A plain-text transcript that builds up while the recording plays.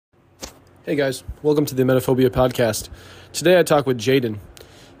Hey guys, welcome to the Emetophobia podcast. Today I talk with Jayden.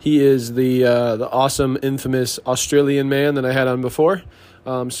 He is the awesome, infamous Australian man that I had on before.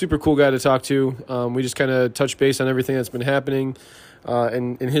 Super cool guy to talk to. We just kind of touch base on everything that's been happening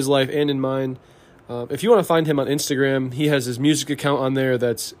in his life and in mine. If you want to find him on Instagram, he has his music account on there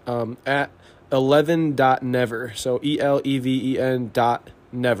that's at 11.never. So ELEVEN.never,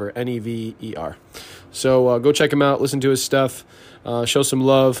 NEVER. So go check him out, listen to his stuff. Show some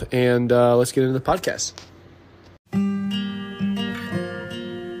love, and let's get into the podcast.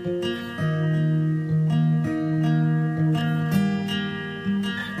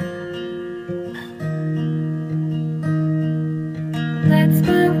 Let's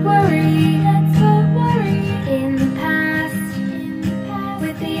put worry in the past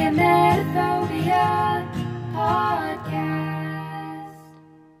with the Emetophobia podcast.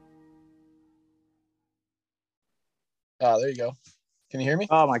 There you go. Can you hear me?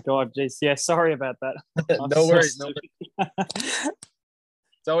 Oh my God, geez. Yeah, sorry about that. No worries. No worries.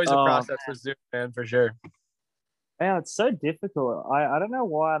 It's always a Oh, process with Zoom, man, for sure. Man, it's so difficult. I don't know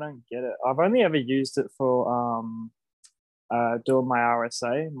why I don't get it. I've only ever used it for doing my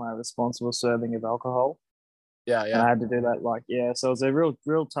RSA, my responsible serving of alcohol. Yeah, And I had to do that so it was a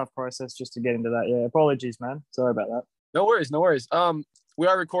real tough process just to get into that. Yeah, apologies, man. Sorry about that. No worries. We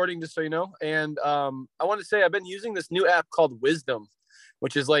are recording, just so you know, and I want to say I've been using this new app called Wisdom,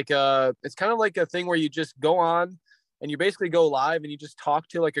 which is like it's kind of like a thing where you just go on and you basically go live and you just talk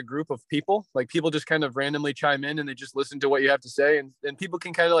to like a group of people. Like people just kind of randomly chime in and they just listen to what you have to say, and people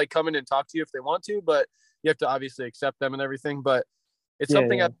can kind of like come in and talk to you if they want to, but you have to obviously accept them and everything. But it's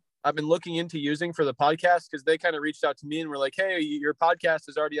something Yeah. I've been looking into using for the podcast, because they kind of reached out to me and were like, hey, your podcast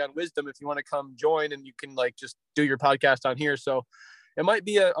is already on Wisdom if you want to come join, and you can like just do your podcast on here. So it might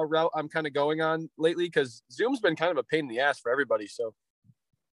be a route I'm kind of going on lately, because Zoom's been kind of a pain in the ass for everybody. So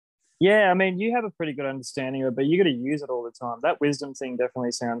Yeah, I mean, you have a pretty good understanding of it, but you got to use it all the time. That wisdom thing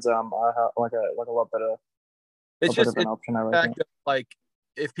definitely sounds like a lot better, it's lot just better of an option, I the reckon. fact that like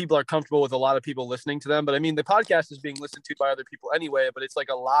if people are comfortable with a lot of people listening to them. But I mean, the podcast is being listened to by other people anyway, but it's like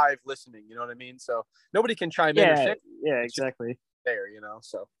a live listening, you know what I mean? So nobody can chime in or Yeah, say yeah, it's just exactly. there,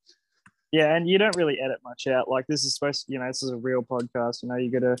 so Yeah, and you don't really edit much out. Like this is supposed to, this is a real podcast.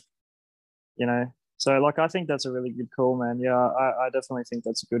 You gotta, So like I think that's a really good call, man. Yeah, I definitely think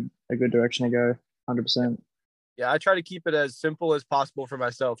that's a good direction to go. 100%. yeah, I try to keep it as simple as possible for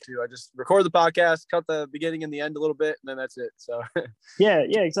myself too. I just record the podcast, cut the beginning and the end a little bit, and then that's it. So Yeah,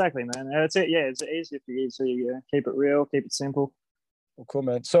 exactly, man. That's it. Yeah, it's easier for you. So you keep it real, keep it simple. well, cool,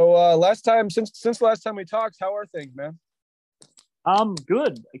 man. So since the last time we talked, how are things, man?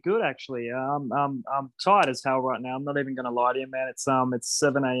 Good actually. I'm tired as hell right now. I'm not even gonna lie to you, man. It's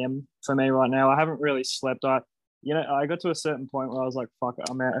 7 a.m. for me right now. I haven't really slept. I got to a certain point where I was like, fuck it,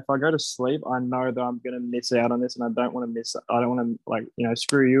 I'm out. If I go to sleep, I know that I'm gonna miss out on this, and I don't want to miss. I don't want to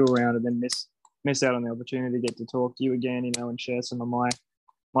screw you around and then miss out on the opportunity to get to talk to you again, and share some of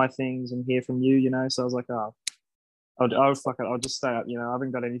my things and hear from you, So I was like, I'll fuck it. I'll just stay up. I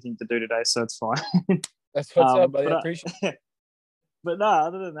haven't got anything to do today, so it's fine. That's what's up, buddy. I but appreciate it. but no,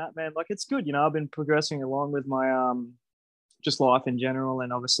 other than that, man, like it's good. I've been progressing along with my just life in general,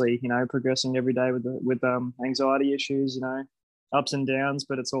 and obviously, progressing every day with anxiety issues, ups and downs,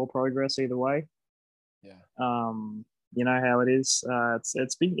 but it's all progress either way. Yeah. You know how it is.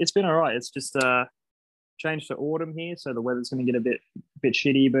 It's been all right. It's just changed to autumn here, so the weather's going to get a bit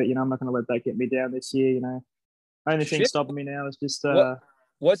shitty. But I'm not going to let that get me down this year. Only thing stopping me now is just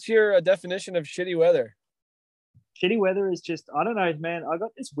What's your definition of shitty weather? shitty weather is just, I don't know, man. I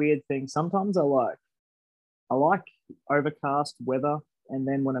got this weird thing. Sometimes I like overcast weather, and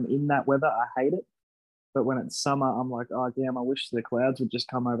then when I'm in that weather, I hate it. But when it's summer, I'm like, oh damn, I wish the clouds would just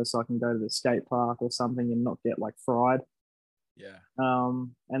come over so I can go to the skate park or something and not get like fried. Yeah.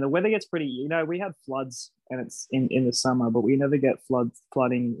 And the weather gets pretty. We have floods, and it's in the summer, but we never get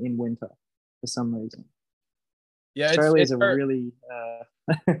flooding in winter for some reason. Yeah, Australia is a really.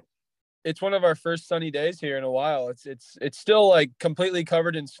 It's one of our first sunny days here in a while. It's still like completely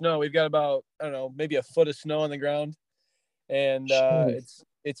covered in snow. We've got about, I don't know, maybe a foot of snow on the ground, and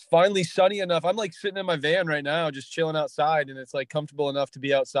it's finally sunny enough. I'm like sitting in my van right now, just chilling outside, and it's like comfortable enough to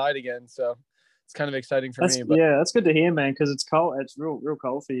be outside again. So it's kind of exciting for me. But yeah, that's good to hear, man, because it's cold. It's real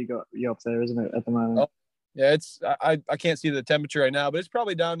cold for you up there, isn't it, at the moment? Oh, yeah, I can't see the temperature right now, but it's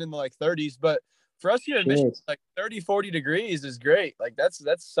probably down in the like 30s. But for us here in Michigan, like 30, 40 degrees is great. Like that's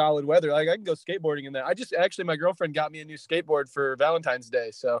solid weather. Like I can go skateboarding in that. Actually, my girlfriend got me a new skateboard for Valentine's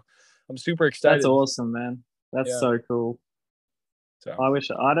Day. So I'm super excited. That's awesome, man. That's so cool. So I wish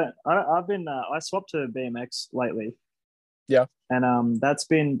I swapped to BMX lately. Yeah. And that's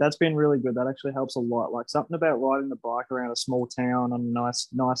been really good. That actually helps a lot. Like something about riding the bike around a small town on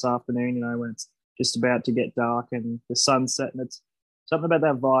a nice afternoon, when it's just about to get dark and the sun's setting. It's something about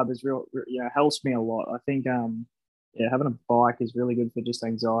that vibe is helps me a lot. I think yeah, having a bike is really good for just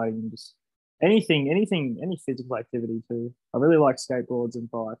anxiety and just any physical activity too. I really like skateboards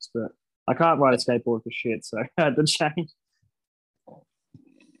and bikes, but I can't ride a skateboard for shit, so I had to change.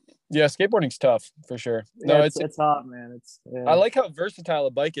 Yeah, skateboarding's tough for sure. Yeah, No, it's hard, man. I like how versatile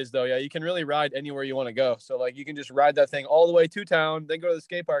a bike is though. Yeah, you can really ride anywhere you want to go. So like you can just ride that thing all the way to town, then go to the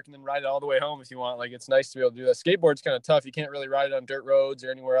skate park and then ride it all the way home if you want. Like it's nice to be able to do that. Skateboard's kind of tough. You can't really ride it on dirt roads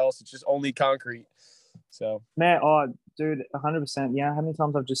or anywhere else. It's just only concrete. So man, oh dude, 100%. Yeah, how many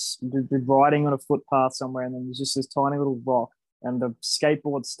times I've just been riding on a footpath somewhere and then there's just this tiny little rock and the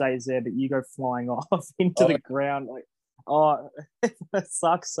skateboard stays there, but you go flying off into the ground. Like, oh, it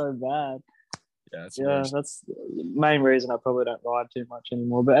sucks so bad. Yeah, that's the main reason I probably don't ride too much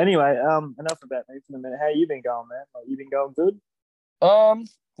anymore. But anyway, enough about me for the minute. How you been going, man? Like, you been going good?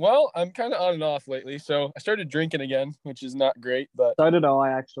 Well, I'm kind of on and off lately. So I started drinking again, which is not great, but So did I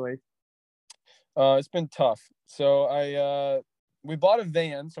actually. it's been tough. So we bought a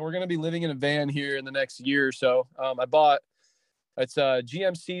van, so we're gonna be living in a van here in the next year or so. It's a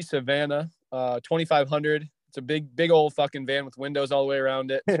GMC Savannah, 2500. It's a big old fucking van with windows all the way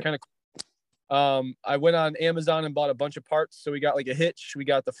around it. It's kind of cool. I went on Amazon and bought a bunch of parts. So we got like a hitch, we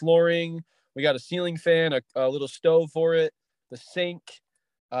got the flooring, we got a ceiling fan, a little stove for it, the sink.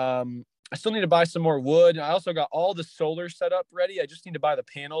 I still need to buy some more wood. I also got all the solar set up ready. I just need to buy the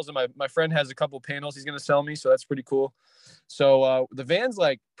panels, and my friend has a couple panels he's going to sell me. So that's pretty cool. So the van's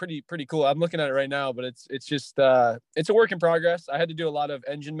like pretty cool. I'm looking at it right now, but it's just it's a work in progress. I had to do a lot of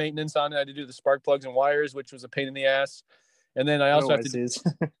engine maintenance on it. I had to do the spark plugs and wires, which was a pain in the ass. And then I also have to do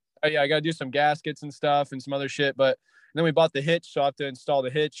I got to do some gaskets and stuff and some other shit. But then we bought the hitch, so I have to install the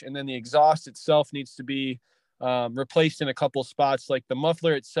hitch. And then the exhaust itself needs to be replaced in a couple spots. Like the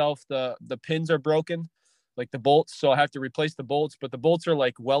muffler itself, the pins are broken, like the bolts. So I have to replace the bolts, but the bolts are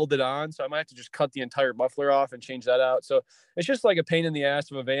like welded on. So I might have to just cut the entire muffler off and change that out. So it's just like a pain in the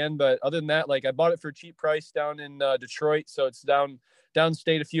ass of a van. But other than that, like I bought it for a cheap price down in Detroit. So it's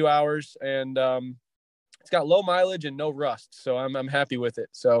downstate a few hours, and it's got low mileage and no rust, so I'm happy with it.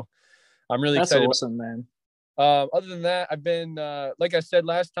 So I'm really excited. That's awesome, man. Other than that, I've been like I said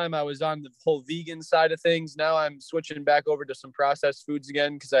last time, I was on the whole vegan side of things. Now I'm switching back over to some processed foods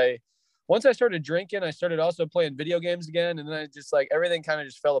again because once I started drinking, I started also playing video games again, and then I just like everything kind of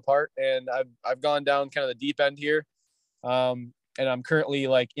just fell apart, and I've gone down kind of the deep end here, and I'm currently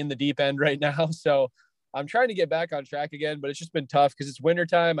like in the deep end right now. So I'm trying to get back on track again, but it's just been tough because it's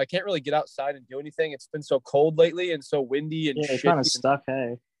wintertime. I can't really get outside and do anything. It's been so cold lately and so windy and shit. Kind of stuck,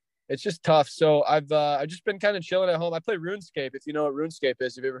 hey. It's just tough. So I've just been kind of chilling at home. I play RuneScape, if you know what RuneScape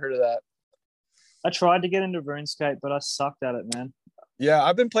is. Have you ever heard of that? I tried to get into RuneScape, but I sucked at it, man. Yeah,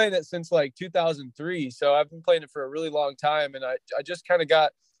 I've been playing it since like 2003. So I've been playing it for a really long time. And I just kind of I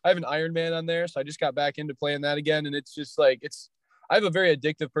have an Iron Man on there. So I just got back into playing that again. And it's just like, I have a very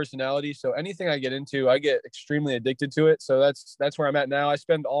addictive personality. So anything I get into, I get extremely addicted to it. So that's where I'm at now. I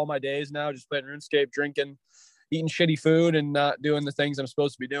spend all my days now just playing RuneScape, drinking, eating shitty food, and not doing the things I'm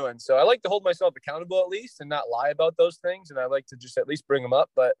supposed to be doing. So I like to hold myself accountable at least and not lie about those things. And I like to just at least bring them up.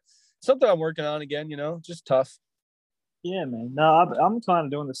 But something I'm working on again, just tough. Yeah, man. No, I'm kind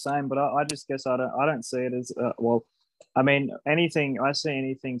of doing the same, but I just guess I don't see it as well. I mean, I see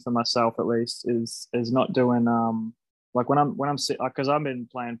anything for myself at least is not doing like when I'm because I've been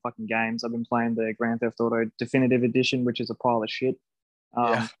playing fucking games. I've been playing the Grand Theft Auto Definitive Edition, which is a pile of shit.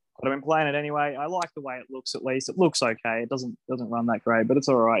 Yeah. But I've been playing it anyway. I like the way it looks. At least it looks okay. It doesn't run that great, but it's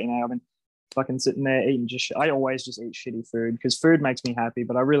all right. I've been fucking sitting there eating I always just eat shitty food because food makes me happy,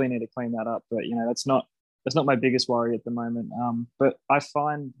 but I really need to clean that up. But that's not my biggest worry at the moment. But I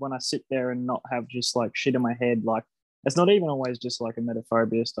find when I sit there and not have just like shit in my head, like it's not even always just like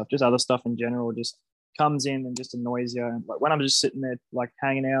emetophobia stuff, just other stuff in general just comes in and just annoys you. And like when I'm just sitting there like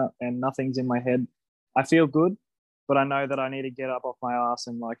hanging out and nothing's in my head, I feel good, but I know that I need to get up off my ass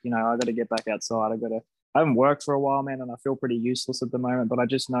and like, I got to get back outside. I haven't worked for a while, man, and I feel pretty useless at the moment, but I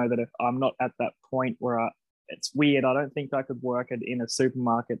just know that if I'm not at that point where it's weird, I don't think I could work in a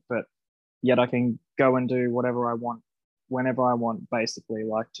supermarket, but yet I can go and do whatever I want, whenever I want, basically,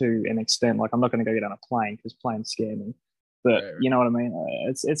 like to an extent. Like I'm not going to go get on a plane because planes scare me, but you know what I mean?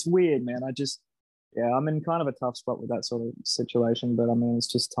 It's weird, man. I'm in kind of a tough spot with that sort of situation, but I mean,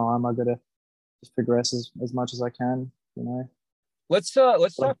 it's just time. I got to just progress as much as I can, Let's talk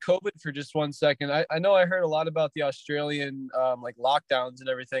COVID for just 1 second. I know I heard a lot about the Australian like lockdowns and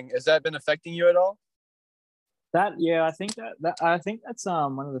everything. Has that been affecting you at all? That yeah, I think that's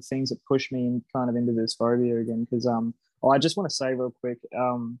one of the things that pushed me in, kind of into this phobia again because I just want to say real quick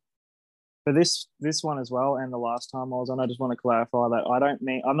for this one as well and the last time I was on, I just want to clarify that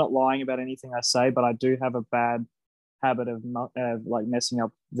I'm not lying about anything I say, but I do have a bad habit of like messing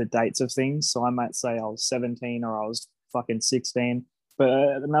up the dates of things. So I might say I was 17 or I was fucking 16,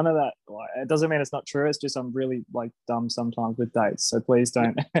 but none of that. Like, it doesn't mean it's not true. It's just I'm really like dumb sometimes with dates. So please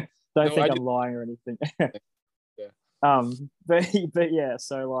don't don't No, think I'm lying or anything. Yeah. But yeah.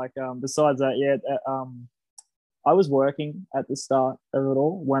 So like besides that, yeah. I was working at the start of it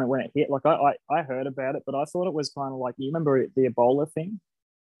all when it hit. Like I heard about it, but I thought it was kind of like you remember the Ebola thing.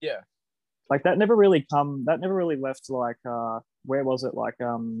 Yeah. Like that never really left like where was it, like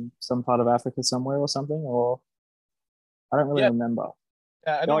some part of Africa somewhere or something, or I don't really Yeah. remember.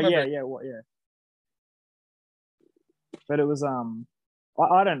 I Oh don't yeah, remember. yeah, but it was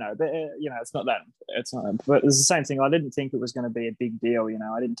I don't know, but it's not that, but it's the same thing. I didn't think it was going to be a big deal,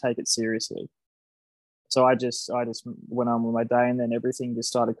 I didn't take it seriously. So I just went on with my day, and then everything just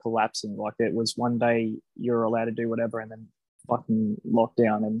started collapsing. Like it was one day you're allowed to do whatever, and then fucking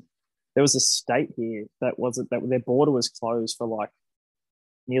lockdown. And there was a state here that wasn't, that their border was closed for like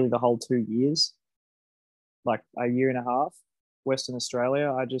nearly the whole 2 years, like a year and a half. Western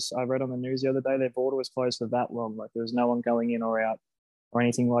Australia. I read on the news the other day their border was closed for that long. Like there was no one going in or out or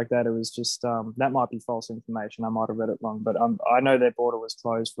anything like that. It was just that might be false information. I might have read it wrong, but I know their border was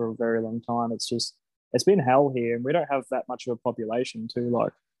closed for a very long time. It's been hell here, and we don't have that much of a population too.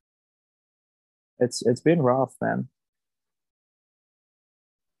 Like it's been rough, man.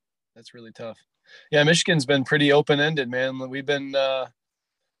 That's really tough. Yeah, Michigan's been pretty open-ended, man. We've been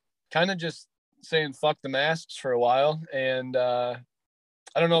kind of just saying fuck the masks for a while, and I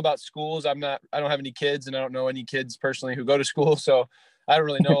don't know about schools. I don't have any kids, and I don't know any kids personally who go to school, so I don't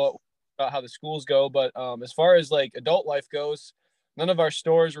really know about how the schools go. But as far as like adult life goes, none of our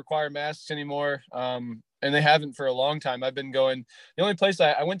stores require masks anymore, and they haven't for a long time. I've been going. The only place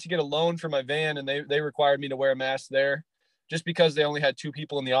I went to get a loan for my van, and they required me to wear a mask there, just because they only had 2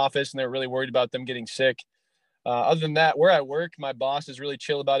 people in the office, and they were really worried about them getting sick. Other than that, where I work, my boss is really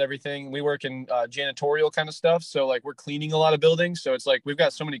chill about everything. We work in janitorial kind of stuff. So like we're cleaning a lot of buildings. So it's like we've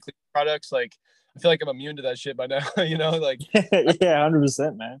got so many cleaning products. Like I feel like I'm immune to that shit by now. Like Yeah,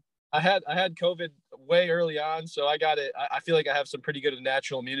 100%, man. I had COVID way early on. So I got it. I feel like I have some pretty good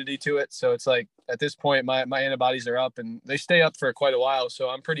natural immunity to it. So it's like at this point, my antibodies are up and they stay up for quite a while. So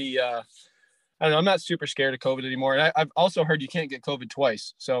I'm pretty, I don't know. I'm not super scared of COVID anymore. And I've also heard you can't get COVID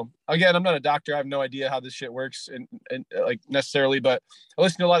twice. So again, I'm not a doctor. I have no idea how this shit works and like necessarily, but I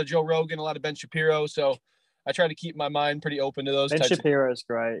listen to a lot of Joe Rogan, a lot of Ben Shapiro. So I try to keep my mind pretty open to those Ben types Shapiro is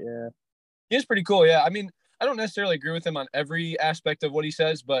great. Yeah. He's pretty cool. Yeah. I mean, I don't necessarily agree with him on every aspect of what he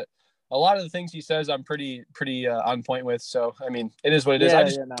says, but a lot of the things he says, I'm pretty on point with. So, I mean, it is what it is. I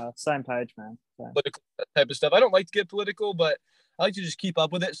just No, same page, man. Same. political type of stuff. I don't like to get political, but I like to just keep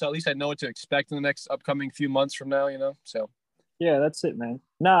up with it. So at least I know what to expect in the next upcoming few months from now, So Yeah, that's it, man.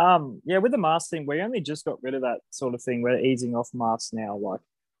 No, yeah, with the mask thing, we only just got rid of that sort of thing. We're easing off masks now. Like,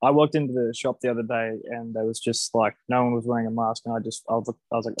 I walked into the shop the other day, and there was just like no one was wearing a mask, and I was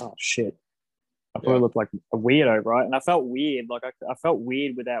like, oh shit, I probably looked like a weirdo, right? And I felt weird, like I felt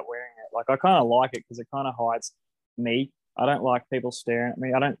weird without wearing it. Like I kind of like it because it kind of hides me. I don't like people staring at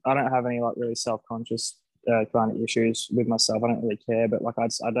me. I don't have any like really self conscious kind of issues with myself. I don't really care, but like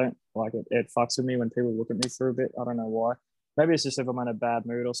I don't like it. It fucks with me when people look at me for a bit. I don't know why. Maybe it's just if I'm in a bad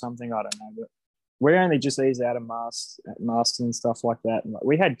mood or something. I don't know. But we only just eased out of masks and stuff like that. And like,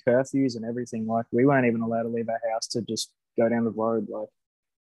 we had curfews and everything. Like we weren't even allowed to leave our house to just go down the road. Like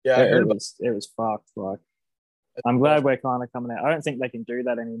yeah, I heard about it was fucked. Like I'm glad we're kind of coming out. I don't think they can do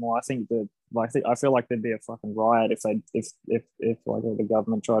that anymore. I think that I feel like there'd be a fucking riot if like the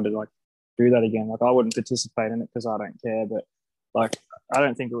government tried to like do that again. Like I wouldn't participate in it because I don't care, but like I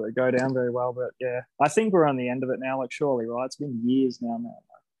don't think it would go down very well. But yeah, I think we're on the end of it now. Like surely, right? It's been years now, man.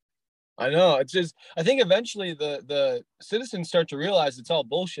 I know. It's just I think eventually the citizens start to realize it's all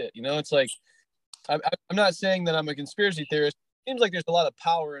bullshit. It's like I'm not saying that I'm a conspiracy theorist. It seems like there's a lot of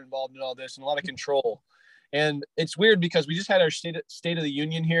power involved in all this and a lot of control. And it's weird because we just had our State of the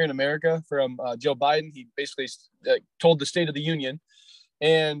Union here in America from Joe Biden. He basically told the State of the Union.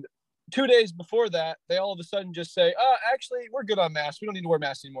 And 2 days before that, they all of a sudden just say, actually, we're good on masks. We don't need to wear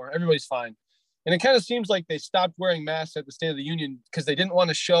masks anymore. Everybody's fine. And it kind of seems like they stopped wearing masks at the State of the Union because they didn't want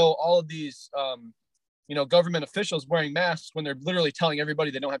to show all of these, government officials wearing masks when they're literally telling everybody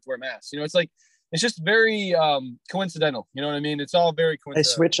they don't have to wear masks. It's like, it's just very coincidental. You know what I mean? It's all very coincidental.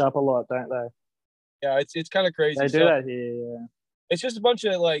 They switch up a lot, don't they? Yeah, it's kind of crazy. They do that here. Yeah. It's just a bunch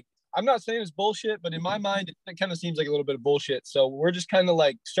of like I'm not saying it's bullshit, but in my mind, it kind of seemes like a little bit of bullshit. So we're just kind of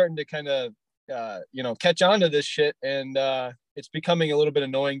like starting to kind of, catch on to this shit. And it's becoming a little bit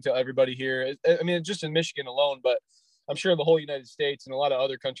annoying to everybody here. I mean, just in Michigan alone, but I'm sure the whole United States and a lot of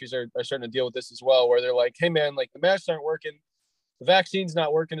other countries are starting to deal with this as well, where they're like, hey, man, like the masks aren't working. The vaccine's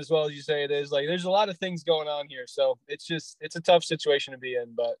not working as well as you say it is. Like, there's a lot of things going on here. So it's a tough situation to be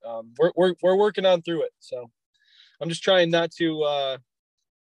in, but we're working on through it. So I'm just trying not to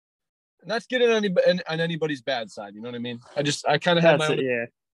get on anybody's bad side. You know what I mean? I kind of have my own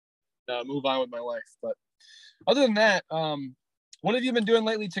move on with my life. But other than that, what have you been doing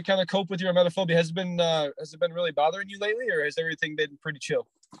lately to kind of cope with your emetophobia? Has it been really bothering you lately, or has everything been pretty chill?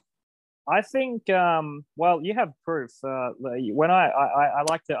 I think, well, you have proof. When I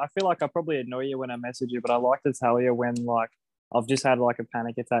like to, I feel like I probably annoy you when I message you, but I like to tell you when like I've just had like a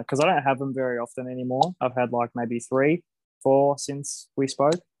panic attack, because I don't have them very often anymore. I've had like maybe 3, 4 since we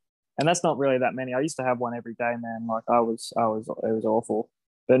spoke, and that's not really that many. I used to have one every day, man. Like it was awful.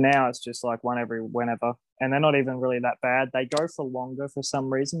 But now it's just like one every whenever, and they're not even really that bad. They go for longer for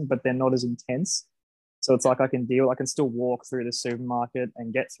some reason, but they're not as intense. So it's like I can still walk through the supermarket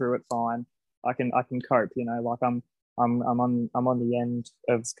and get through it fine. I can cope, like I'm on the end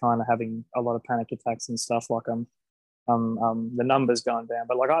of kind of having a lot of panic attacks and stuff. Like the numbers going down.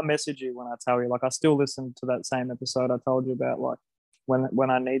 But like I message you when I tell you, like I still listen to that same episode I told you about, like when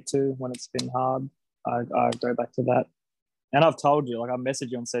I need to, when it's been hard, I go back to that. And I've told you, like I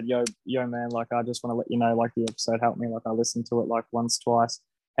messaged you and said, yo man, like I just want to let you know, like the episode helped me. Like I listened to it like once, twice,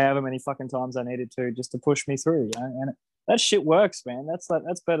 however many fucking times I needed to, just to push me through, and that shit works, man. That's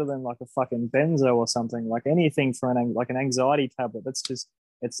better than like a fucking benzo or something, like anything for an anxiety tablet. That's just,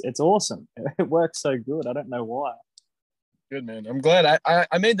 it's awesome. It works so good. I don't know why. Good, man. I'm glad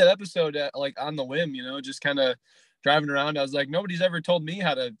I made that episode like on the whim, just kind of driving around. I was like, nobody's ever told me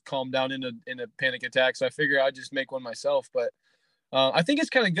how to calm down in a panic attack. So I figure I'd just make one myself. But I think it's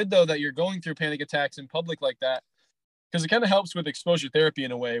kind of good though, that you're going through panic attacks in public like that, because it kind of helps with exposure therapy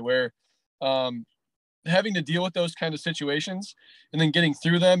in a way where having to deal with those kind of situations and then getting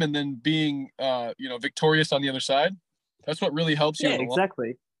through them and then being, victorious on the other side. That's what really helps you. Yeah,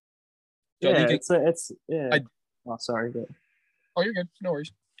 exactly. So yeah, it's yeah. Oh, sorry. Good. Oh, you're good. No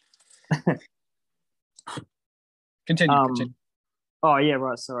worries. Continue. Oh yeah,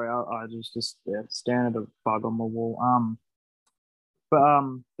 right. Sorry, I just staring at a bug on my wall. But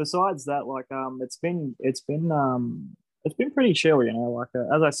besides that, like it's been pretty chill, Like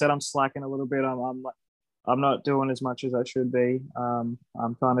as I said, I'm slacking a little bit. I'm not doing as much as I should be. I'm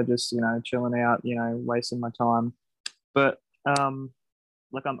kind of just chilling out, wasting my time. But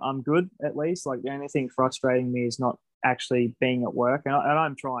like I'm good at least. Like the only thing frustrating me is not actually being at work, and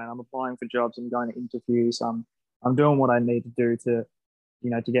I'm trying. I'm applying for jobs and going to interviews. I'm doing what I need to do to,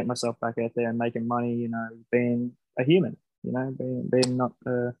 to get myself back out there and making money. Being a human. Being not.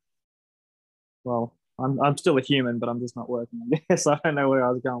 Well, I'm still a human, but I'm just not working. I guess I don't know where I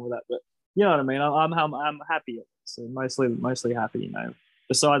was going with that, but you know what I mean. I'm happy. So mostly happy.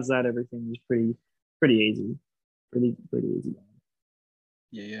 Besides that, everything is pretty easy. Pretty easy.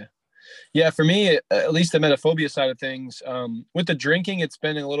 Yeah. For me, at least the emetophobia side of things, with the drinking, it's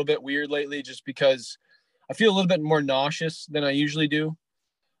been a little bit weird lately, just because I feel a little bit more nauseous than I usually do.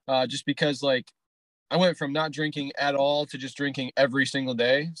 Just because like I went from not drinking at all to just drinking every single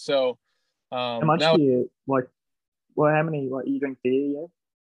day. So how much do you like? Well, how many, like, you drink beer?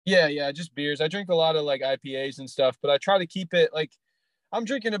 Yeah, just beers. I drink a lot of like IPAs and stuff, but I try to keep it like I'm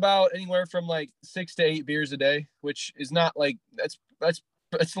drinking about anywhere from like 6 to 8 beers a day, which is not like that's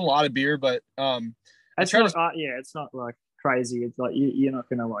a lot of beer, but it's not it's not like crazy. It's like you're not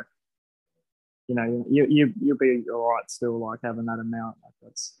gonna like you'll be all right still, like having that amount. Like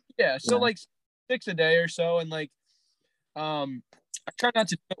that's like 6 a day or so, and like I try not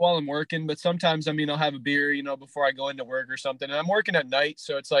to do it while I'm working, but sometimes I'll have a beer, before I go into work or something. And I'm working at night,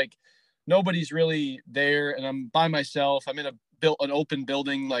 so it's like nobody's really there, and I'm by myself. I'm in an open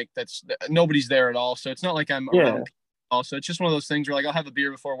building, like that's nobody's there at all. So it's not like I'm around people. So it's just one of those things where like I'll have a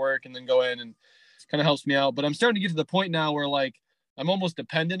beer before work and then go in, and it kind of helps me out. But I'm starting to get to the point now where like I'm almost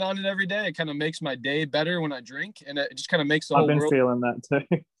dependent on it every day. It kind of makes my day better when I drink, and it just kind of makes the whole world. I've been feeling that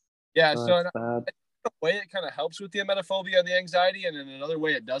too. Yeah, so a way it kind of helps with the emetophobia and the anxiety, and in another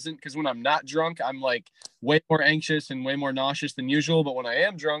way it doesn't, because when I'm not drunk, I'm like way more anxious and way more nauseous than usual. But when I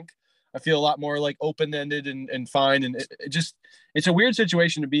am drunk, I feel a lot more like open-ended and fine. And it's a weird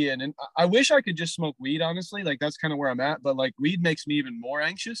situation to be in. And I wish I could just smoke weed, honestly. Like that's kind of where I'm at. But like weed makes me even more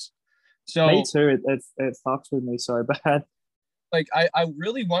anxious. So me too. It fucks with me so bad. like I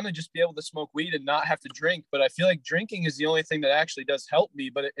really want to just be able to smoke weed and not have to drink, but I feel like drinking is the only thing that actually does help me.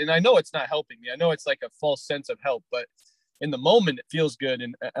 And I know it's not helping me. I know it's like a false sense of help, but in the moment it feels good.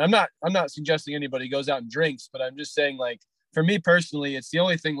 And I'm not suggesting anybody goes out and drinks, but I'm just saying, like, for me personally, it's the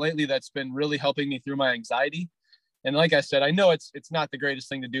only thing lately that's been really helping me through my anxiety. And like I said, I know it's not the greatest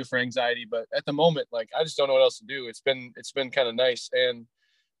thing to do for anxiety, but at the moment, like, I just don't know what else to do. It's been kind of nice. And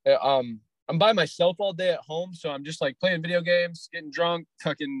I'm by myself all day at home, so I'm just like playing video games, getting drunk,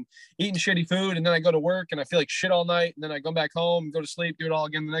 fucking eating shitty food, and then I go to work and I feel like shit all night, and then I go back home, go to sleep, do it all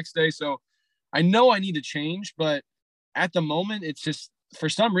again the next day. So I know I need to change, but at the moment, it's just, for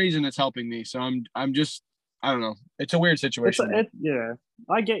some reason, it's helping me. So I'm just, I don't know. It's a weird situation. Yeah,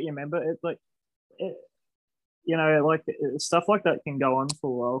 I get you, man, but it, like stuff like that can go on for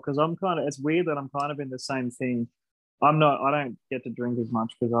a while because it's weird that I'm kind of in the same thing. I don't get to drink as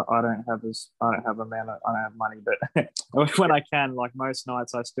much because I don't have money, but when I can, like most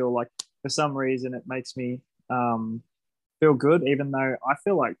nights, I still, like, for some reason it makes me feel good, even though I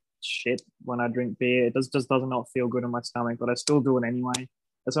feel like shit when I drink beer. It just does not feel good in my stomach, but I still do it anyway.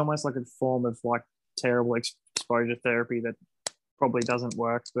 It's almost like a form of like terrible exposure therapy that probably doesn't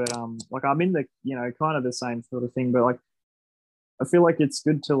work. But like I'm in the kind of the same sort of thing, but like I feel like it's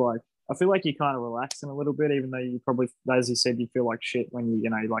good to like. I feel like you kind of relax in a little bit, even though you probably, as you said, you feel like shit when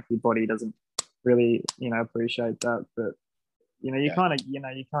like your body doesn't really, appreciate that. But you kind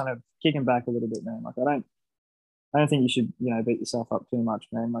of kicking back a little bit, man. Like I don't think you should, beat yourself up too much,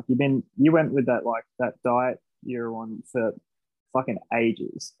 man. Like you went with that diet you're on for fucking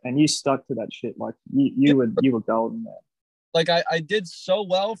ages, and you stuck to that shit. Like you were golden, man. Like I did so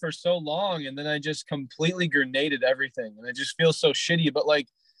well for so long, and then I just completely grenaded everything, and it just feels so shitty. But like,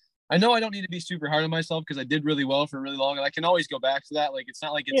 I know I don't need to be super hard on myself because I did really well for really long, and I can always go back to that. Like, it's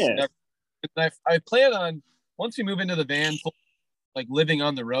not like it's never. I plan on, once we move into the van, like living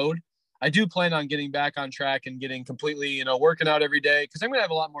on the road, I do plan on getting back on track and getting completely, working out every day, because I'm gonna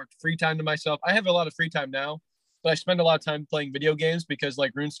have a lot more free time to myself. I have a lot of free time now, but I spend a lot of time playing video games because,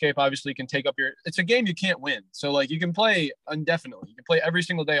 like, RuneScape obviously can take up it's a game you can't win. So like you can play indefinitely. You can play every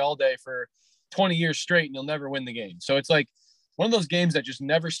single day, all day for 20 years straight, and you'll never win the game. So it's like one of those games that just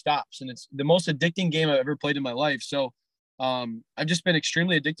never stops, and it's the most addicting game I've ever played in my life. So I've just been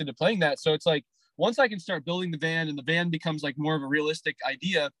extremely addicted to playing that. So it's like, once I can start building the van and the van becomes like more of a realistic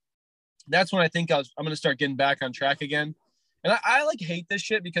idea, that's when I think I'm going to start getting back on track again. And I like hate this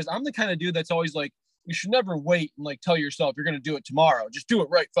shit because I'm the kind of dude that's always like, you should never wait and like tell yourself you're going to do it tomorrow. Just do it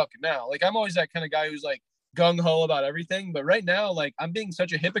right fucking now. Like, I'm always that kind of guy who's like gung-ho about everything. But right now, like, I'm being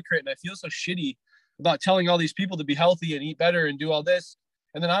such a hypocrite, and I feel so shitty about telling all these people to be healthy and eat better and do all this.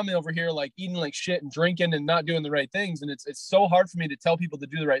 And then I'm over here like eating like shit and drinking and not doing the right things. And it's so hard for me to tell people to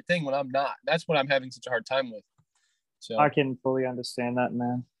do the right thing when I'm not. That's what I'm having such a hard time with. So I can fully understand that,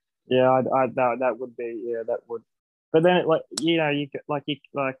 man. Yeah, that would be, yeah, that would. But then it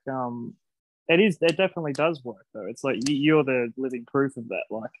definitely does work though. It's like you're the living proof of that.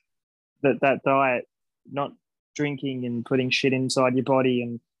 Like that diet, not drinking and putting shit inside your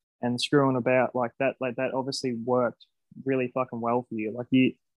body and screwing about like that obviously worked really fucking well for you. Like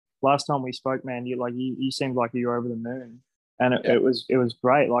last time we spoke, man, you seemed like you were over the moon, and it was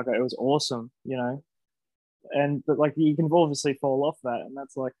great. Like, it was awesome, but like you can obviously fall off that, and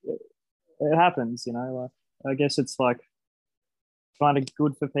that's like it happens, like I guess it's like kind of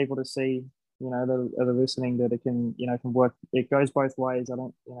good for people to see, that are listening, that it can, can work. It goes both ways. I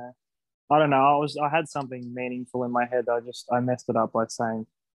don't know. I had something meaningful in my head. I messed it up by saying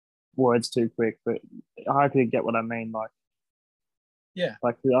words too quick, but I hope you get what I mean. Like, yeah,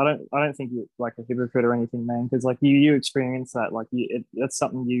 like I don't think you're like a hypocrite or anything, man, because like you experience that, like that's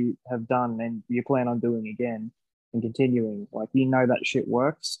something you have done and you plan on doing again and continuing. Like, that shit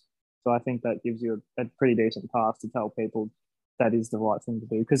works. So I think that gives you a pretty decent path to tell people that is the right thing to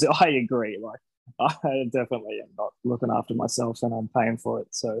do. Because I agree, like I definitely am not looking after myself, and I'm paying for it.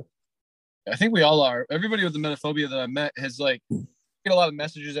 So I think we all are. Everybody with the emetophobia that I met has like get a lot of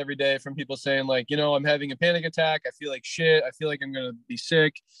messages every day from people saying like, I'm having a panic attack. I feel like shit. I feel like I'm going to be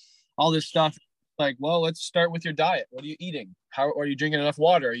sick. All this stuff. Like, well, let's start with your diet. What are you eating? How are you drinking enough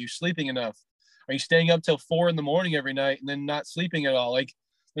water? Are you sleeping enough? Are you staying up till 4 a.m. every night and then not sleeping at all? Like,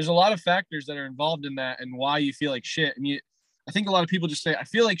 there's a lot of factors that are involved in that and why you feel like shit. And I think a lot of people just say, I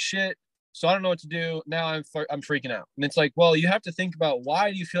feel like shit, so I don't know what to do. Now I'm freaking out. And it's like, well, you have to think about,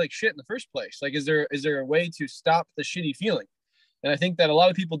 why do you feel like shit in the first place? Like, is there a way to stop the shitty feeling? And I think that a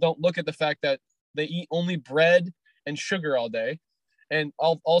lot of people don't look at the fact that they eat only bread and sugar all day. And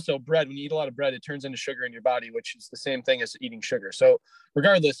also bread, when you eat a lot of bread, it turns into sugar in your body, which is the same thing as eating sugar. So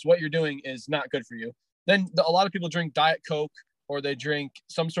regardless, what you're doing is not good for you. Then a lot of people drink Diet Coke or they drink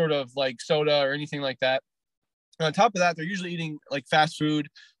some sort of like soda or anything like that. And on top of that, they're usually eating like fast food,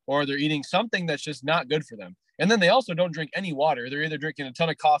 or they're eating something that's just not good for them. And then they also don't drink any water. They're either drinking a ton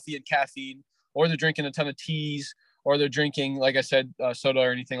of coffee and caffeine, or they're drinking a ton of teas, or they're drinking, like I said, soda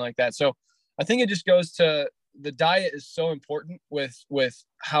or anything like that. So I think it just goes to the diet is so important with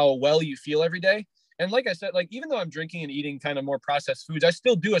how well you feel every day. And like I said, like even though I'm drinking and eating kind of more processed foods, I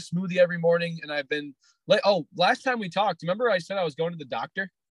still do a smoothie every morning. And I've been like, oh, last time we talked, remember I said I was going to the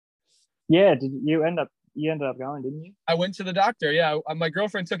doctor? Yeah, did you ended up going, didn't you? I went to the doctor. Yeah, my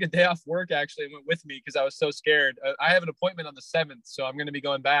girlfriend took a day off work actually and went with me because I was so scared. I have an appointment on the 7th, so I'm going to be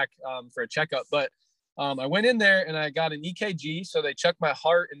going back for a checkup. But I went in there and I got an EKG. So they checked my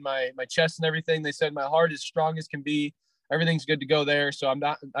heart and my chest and everything. They said my heart is strong as can be. Everything's good to go there. So I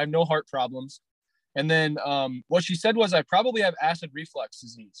have no heart problems. And then what she said was I probably have acid reflux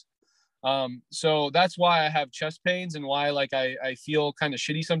disease. So that's why I have chest pains and why like I feel kind of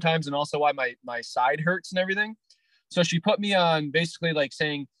shitty sometimes, and also why my side hurts and everything. So she put me on basically like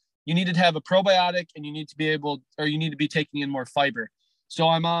saying you need to have a probiotic and you need to be taking in more fiber. So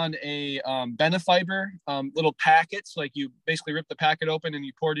I'm on a Benefiber little packets. Like you basically rip the packet open and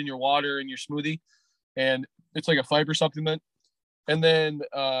you pour it in your water and your smoothie, and it's like a fiber supplement. And then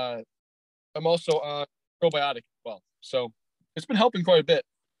I'm also on probiotic as well. So it's been helping quite a bit.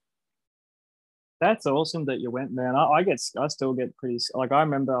 That's awesome that you went, man. I still get pretty, like, I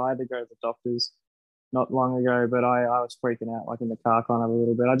remember I had to go to the doctors not long ago, but I was freaking out like in the car kind of a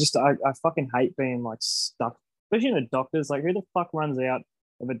little bit. I fucking hate being like stuck, especially in a doctor's. Like, who the fuck runs out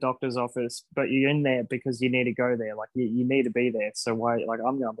of a doctor's office, but you're in there because you need to go there? Like, you need to be there. So why, like,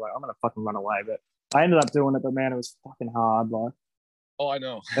 I'm gonna fucking run away. But I ended up doing it, but man, it was fucking hard. Like, oh, I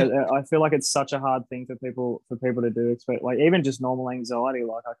know. I feel like it's such a hard thing for people to do. Expect, like, even just normal anxiety.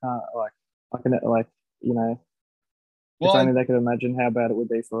 Like, I can't, like, I can, like, you know, Well, if only they could imagine how bad it would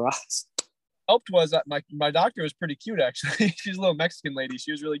be for us. helped was that my doctor was pretty cute actually. She's a little Mexican lady.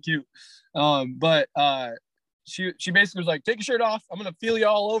 She was really cute. But she basically was like, take your shirt off. I'm gonna feel you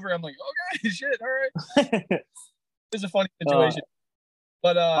all over. I'm like, okay, shit, all right. It was a funny situation.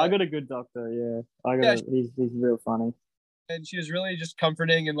 But I got a good doctor. Yeah, he's real funny. And she was really just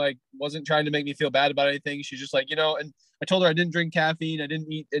comforting and like wasn't trying to make me feel bad about anything. She's just like, you know, and I told her I didn't drink caffeine, I didn't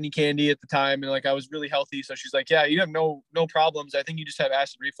eat any candy at the time, and like I was really healthy. So she's like, yeah, you have no problems. I think you just have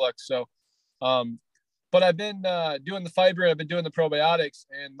acid reflux. So but I've been doing the fiber, I've been doing the probiotics,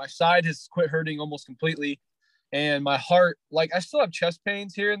 and my side has quit hurting almost completely. And my heart, like I still have chest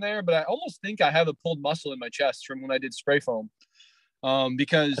pains here and there, but I almost think I have a pulled muscle in my chest from when I did spray foam.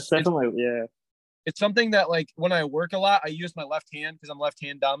 Because it's definitely, yeah. It's something that like when I work a lot, I use my left hand because I'm left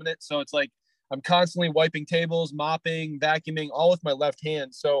hand dominant. So it's like I'm constantly wiping tables, mopping, vacuuming, all with my left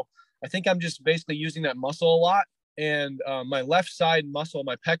hand. So I think I'm just basically using that muscle a lot. And my left side muscle,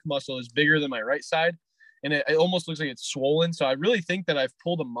 my pec muscle, is bigger than my right side. And it almost looks like it's swollen. So I really think that I've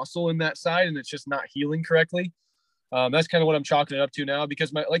pulled a muscle in that side and it's just not healing correctly. That's kind of what I'm chalking it up to now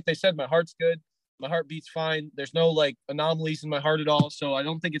because like they said, my heart's good. My heart beats fine. There's no like anomalies in my heart at all. So I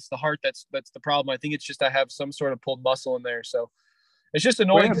don't think it's the heart that's the problem. I think it's just I have some sort of pulled muscle in there. So it's just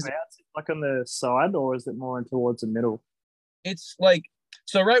annoying. Like on the side, or is it more in towards the middle? It's like,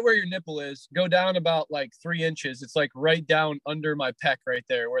 so right where your nipple is, go down about like 3 inches. It's like right down under my pec right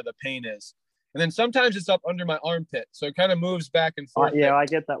there where the pain is. And then sometimes it's up under my armpit. So it kind of moves back and forth. Yeah, I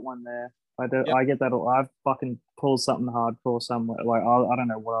get that one there. I do. Yep. I get that. I've fucking pulled something hardcore somewhere. Like I don't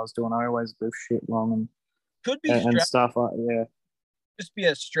know what I was doing. I always do shit wrong and could be and stuff. Yeah, just be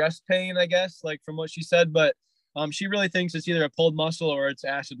a stress pain, I guess. Like from what she said, but she really thinks it's either a pulled muscle or it's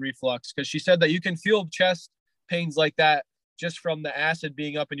acid reflux because she said that you can feel chest pains like that just from the acid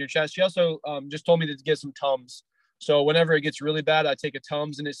being up in your chest. She also just told me to get some Tums. So whenever it gets really bad, I take a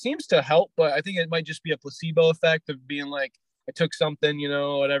Tums, and it seems to help. But I think it might just be a placebo effect of being like, I took something, you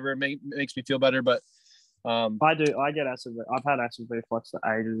know, whatever makes me feel better. But I get acid. I've had acid reflux for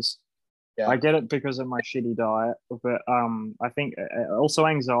ages. Yeah. I get it because of my shitty diet, but I think also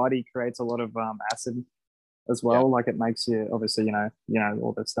anxiety creates a lot of acid as well. Yeah. Like it makes you obviously, you know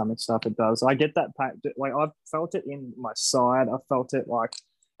all the stomach stuff it does. I get that like I've felt it in my side. I felt it like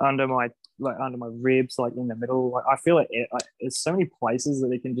under my ribs, like in the middle. Like I feel it. There's so many places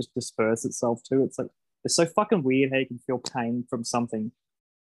that it can just disperse itself to. It's like it's so fucking weird how you can feel pain from something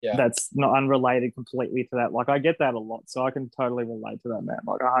that's not unrelated completely to that. Like I get that a lot, so I can totally relate to that, man.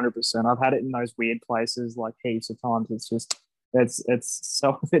 Like 100%. I've had it in those weird places like heaps of times. It's just it's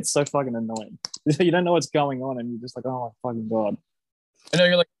so fucking annoying. You don't know what's going on, and you're just like, oh my fucking god. I know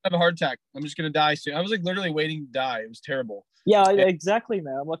you're like, I have a heart attack. I'm just gonna die soon. I was like literally waiting to die. It was terrible. Yeah, exactly,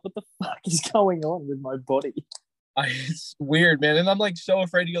 man. I'm like, what the fuck is going on with my body? It's weird, man. And I'm like so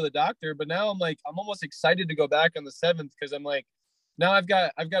afraid to go to the doctor, but now I'm like, I'm almost excited to go back on the 7th because I'm like, now I've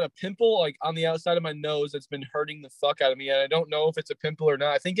got a pimple like on the outside of my nose that's been hurting the fuck out of me. And I don't know if it's a pimple or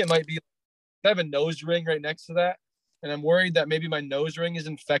not. I think it might be. I have a nose ring right next to that. And I'm worried that maybe my nose ring is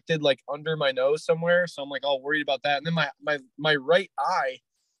infected like under my nose somewhere. So I'm like all worried about that. And then my right eye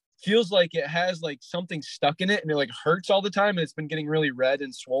feels like it has like something stuck in it and it like hurts all the time and it's been getting really red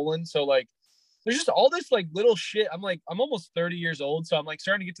and swollen. So like there's just all this like little shit. I'm like, I'm almost 30 years old. So I'm like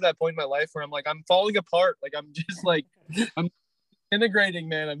starting to get to that point in my life where I'm like, I'm falling apart. Like I'm just like, I'm integrating,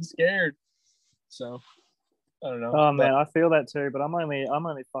 man. I'm scared. So I don't know. Oh man, But I feel that too, but I'm only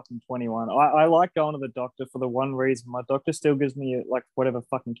fucking 21. I like going to the doctor for the one reason. My doctor still gives me like whatever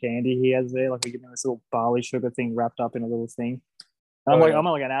fucking candy he has there. Like we give me this little barley sugar thing wrapped up in a little thing. And yeah. I'm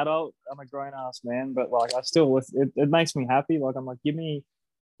like an adult. I'm a grown ass man, but like I still it makes me happy. Like I'm like give me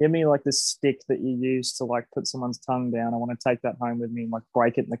like this stick that you use to like put someone's tongue down. I want to take that home with me and like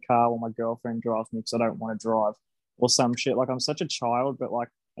break it in the car while my girlfriend drives me because I don't want to drive or some shit. Like I'm such a child, but like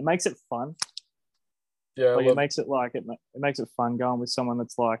it makes it fun. Yeah, Like it makes it like it makes it fun going with someone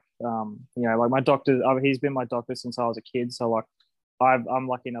that's like like my doctor. He's been my doctor since I was a kid, so like I'm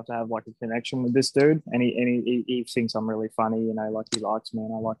lucky enough to have like a connection with this dude, and he thinks I'm really funny. Like he likes me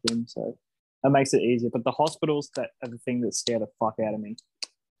and I like him, so that makes it easier. But the hospitals that are the thing that scare the fuck out of me.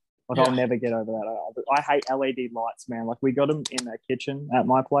 Like Yeah. I'll never get over that. I hate LED lights, man. Like we got them in the kitchen at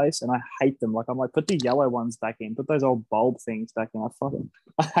my place, and I hate them. Like I'm like, put the yellow ones back in. Put those old bulb things back in.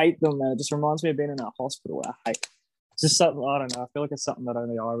 I hate them, man. It just reminds me of being in a hospital. It's just something. I don't know. I feel like it's something that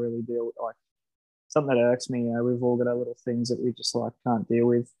only I really deal with. Like something that irks me. We've all got our little things that we just like can't deal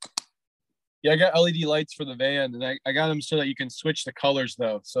with. Yeah, I got LED lights for the van, and I got them so that you can switch the colors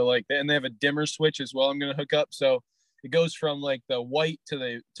though. So like, and they have a dimmer switch as well. I'm gonna hook up so it goes from like the white to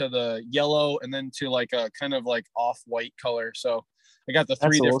the yellow, and then to like a kind of like off white color. So I got the three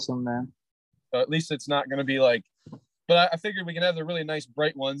That's different. awesome, man. So at least it's not gonna be like. But I figured we can have the really nice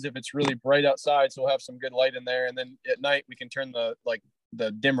bright ones if it's really bright outside, so we'll have some good light in there, and then at night we can turn the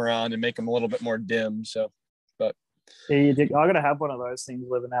dimmer on and make them a little bit more dim. So, but. Yeah, I gotta have one of those things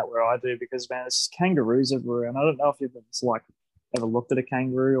living out where I do because man, it's just kangaroos everywhere, and I don't know if you've like ever looked at a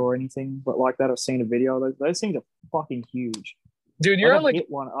kangaroo or anything, but like that, I've seen a video of those. Those things are fucking huge. Dude, you're on like hit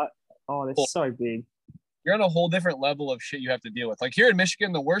one. They're so big. You're on a whole different level of shit you have to deal with. Like here in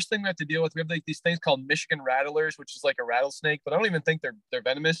Michigan, the worst thing we have to deal with, we have like these things called Michigan rattlers, which is like a rattlesnake, but I don't even think they're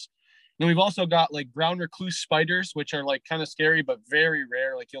venomous. And we've also got like brown recluse spiders, which are like kind of scary but very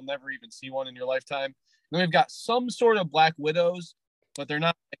rare. Like you'll never even see one in your lifetime. And then we've got some sort of black widows, but they're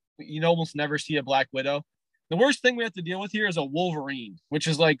not. You almost never see a black widow. The worst thing we have to deal with here is a wolverine, which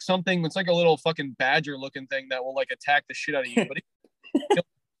is like something that's like a little fucking badger looking thing that will like attack the shit out of you. But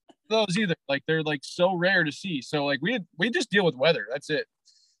those either, like they're like so rare to see. So like we just deal with weather. That's it.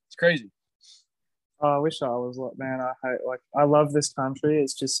 It's crazy. I wish I was like, man. I love this country.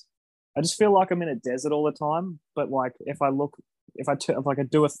 It's just I just feel like I'm in a desert all the time. But like if I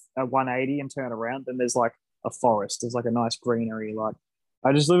do a 180 and turn around, then there's like a forest. There's like a nice greenery. Like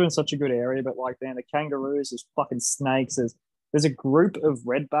I just live in such a good area. But like man, the kangaroos, there's fucking snakes. There's a group of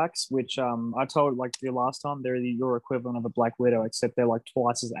redbacks, which I told like you last time, they're your equivalent of a black widow, except they're like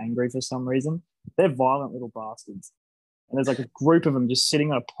twice as angry for some reason. They're violent little bastards. And there's like a group of them just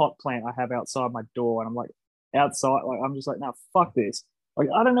sitting on a pot plant I have outside my door. And I'm like outside, like I'm just like, no, fuck this. Like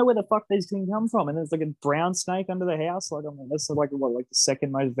I don't know where the fuck these can come from. And there's like a brown snake under the house. Like I'm like, that's like what, like the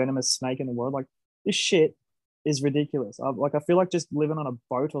second most venomous snake in the world. Like this shit is ridiculous. I feel like just living on a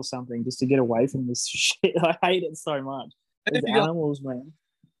boat or something just to get away from this shit. I hate it so much. These animals, man.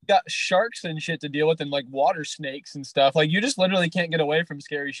 Got sharks and shit to deal with, and like water snakes and stuff. Like you just literally can't get away from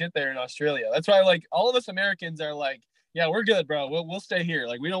scary shit there in Australia. That's why like all of us Americans are like, yeah, we're good, bro. We'll stay here.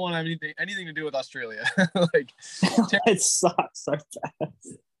 Like we don't want to have anything to do with Australia. Like it sucks so bad.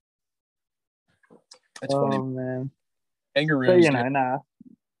 That's funny, man. Kangaroos, but, nah.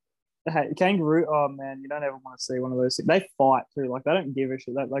 Hey, kangaroo. Oh man, you don't ever want to see one of those things. They fight too. Like they don't give a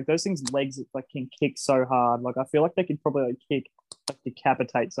shit. Like those things, legs like can kick so hard. Like I feel like they could probably like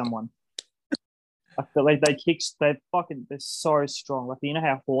decapitate someone. I feel like they kick. They're so strong. Like you know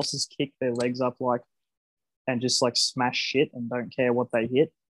how horses kick their legs up like, and just like smash shit and don't care what they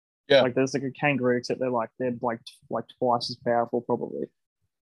hit. Yeah. Like there's like a kangaroo, except they're like twice as powerful probably. Oh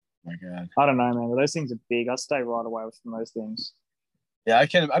my God. I don't know, man. But those things are big. I stay right away from those things. Yeah, I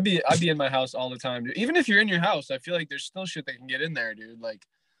can't. I'd be in my house all the time, dude. Even if you're in your house, I feel like there's still shit that can get in there, dude. Like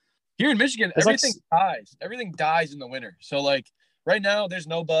here in Michigan, everything dies. Everything dies in the winter. So like right now, there's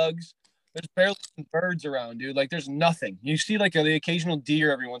no bugs. There's barely some birds around, dude. Like, there's nothing. You see, like, the occasional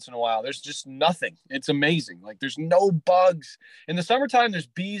deer every once in a while. There's just nothing. It's amazing. Like, there's no bugs. In the summertime, there's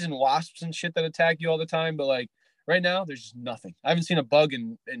bees and wasps and shit that attack you all the time. But, like, right now, there's just nothing. I haven't seen a bug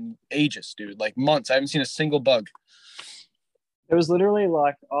in ages, dude. Like, months. I haven't seen a single bug. It was literally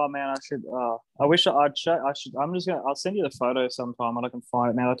like, oh man, I wish I'd show. I'll send you the photo sometime and I can find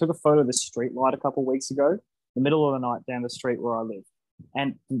it now. I took a photo of the street light a couple of weeks ago, the middle of the night down the street where I live,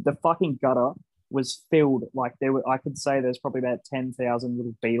 and the fucking gutter was filled. Like I could say there's probably about 10,000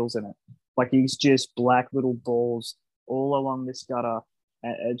 little beetles in it. Like these just black little balls all along this gutter.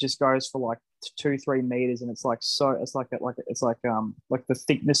 And it just goes for like 2-3 meters, and it's like like the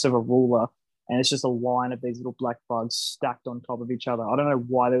thickness of a ruler, and it's just a line of these little black bugs stacked on top of each other. I don't know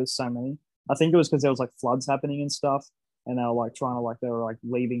why there was so many. I think it was because there was like floods happening and stuff, and they were like trying to they were like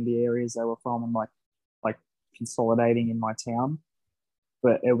leaving the areas they were from and like consolidating in my town.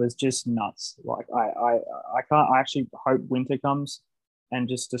 But it was just nuts. Like I can't. I actually hope winter comes and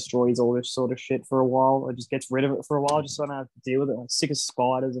just destroys all this sort of shit for a while, or just gets rid of it for a while, just so I don't have to deal with it. I'm sick of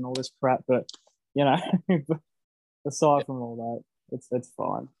spiders and all this crap. But you know, aside from all that, it's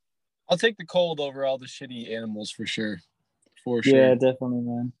fine. I'll take the cold over all the shitty animals for sure. For sure. Yeah, definitely,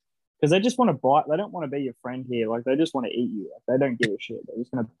 man. Because they just want to bite. They don't want to be your friend here. Like they just want to eat you. Like, they don't give a shit. They're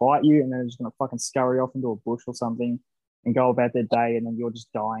just gonna bite you, and then they're just gonna fucking scurry off into a bush or something and go about their day, and then you're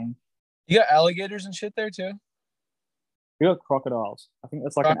just dying. You got alligators and shit there too? We got crocodiles. I think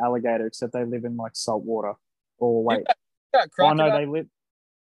that's like an alligator, except they live in like salt water. Or wait, you got oh no, they live.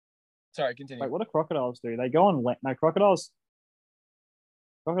 Sorry, continue. Wait, what do crocodiles do? They go on land. No, crocodiles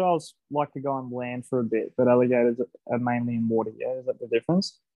like to go on land for a bit, but alligators are mainly in water. Yeah, is that the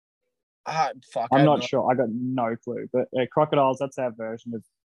difference? Fuck. I'm not sure. I got no clue. But crocodiles, that's our version of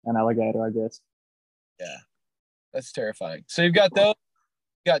an alligator, I guess. Yeah, that's terrifying. So you've got those.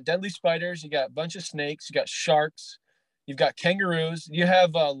 You got deadly spiders. You got a bunch of snakes. You got sharks. You've got kangaroos. You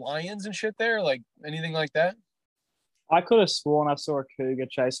have lions and shit there, like anything like that? I could have sworn I saw a cougar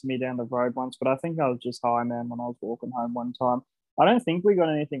chasing me down the road once, but I think I was just high, man, when I was walking home one time. I don't think we got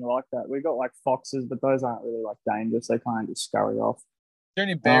anything like that. We got like foxes, but those aren't really like dangerous. They kind of just scurry off. Is there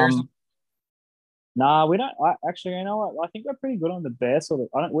any bears? Nah, we don't. Actually, you know what? I think we're pretty good on the bear sort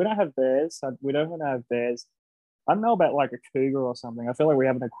of. We don't have bears. We don't even have bears. I don't know about like a cougar or something. I feel like we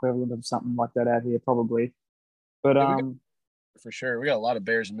have an equivalent of something like that out here, probably. But for sure, we got a lot of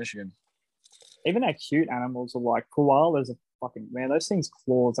bears in Michigan. Even our cute animals are like koalas are fucking man. Those things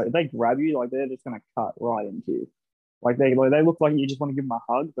claws like if they grab you, like they're just gonna cut right into you. Like they look like you just want to give them a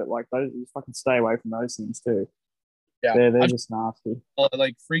hug, but like those you fucking stay away from those things too. Yeah, they're just nasty.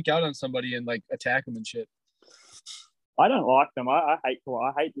 Like freak out on somebody and like attack them and shit. I don't like them. I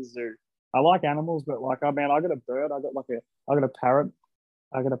hate the zoo. I like animals, but like I got a bird. I got a parrot.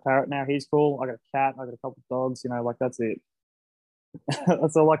 I got a parrot now. He's cool. I got a cat. I got a couple of dogs. You know, like that's it.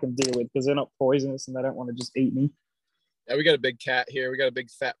 That's all I can deal with because they're not poisonous and they don't want to just eat me. Yeah, we got a big cat here. We got a big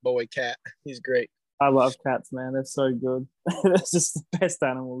fat boy cat. He's great. I love cats, man. They're so good. They're just the best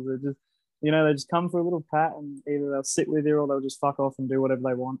animals. They're just, they just come for a little pat and either they'll sit with you or they'll just fuck off and do whatever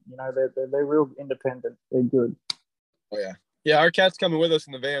they want. You know, they're real independent. They're good. Oh yeah. Yeah, our cat's coming with us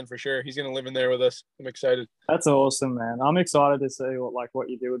in the van for sure. He's gonna live in there with us. I'm excited. That's awesome, man. I'm excited to see what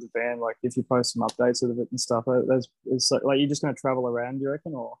you do with the van. Like if you post some updates of it and stuff. It's like you're just gonna travel around, you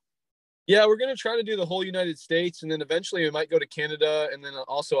reckon, or? Yeah, we're gonna try to do the whole United States, and then eventually we might go to Canada and then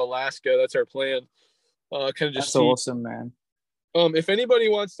also Alaska. That's our plan. Kind of just. That's awesome, man. If anybody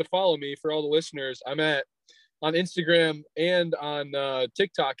wants to follow me, for all the listeners, I'm on Instagram and on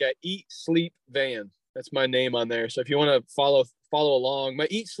TikTok at Eat Sleep Van. That's my name on there. So if you want to follow along, my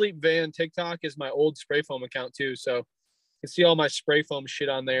Eat Sleep Van TikTok is my old spray foam account too. So you can see all my spray foam shit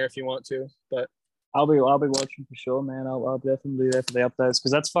on there if you want to. But I'll be watching for sure, man. I'll definitely be there for the updates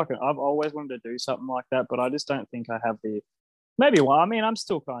because that's fucking. I've always wanted to do something like that, but I just don't think I have the. Maybe one. I mean, I'm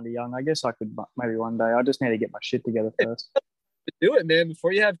still kind of young. I guess I could maybe one day. I just need to get my shit together first. Do it, man.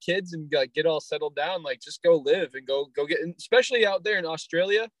 Before you have kids and like get all settled down, like just go live and go get. Especially out there in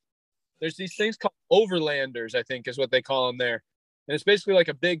Australia, there's these things called overlanders. I think is what they call them there, and it's basically like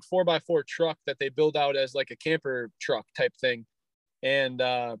a big 4x4 truck that they build out as like a camper truck type thing. And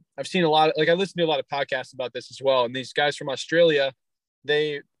I've seen a lot of, I listened to a lot of podcasts about this as well. And these guys from Australia,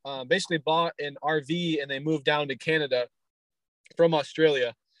 they basically bought an RV and they moved down to Canada from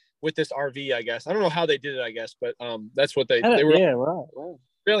Australia with this RV, I guess. I don't know how they did it, I guess, but that's what they were. Yeah, right.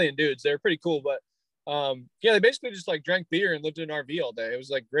 Australian dudes. They were pretty cool, but they basically just like drank beer and lived in an RV all day. It was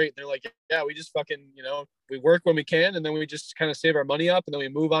like great. They're like, yeah, we just fucking, we work when we can, and then we just kind of save our money up, and then we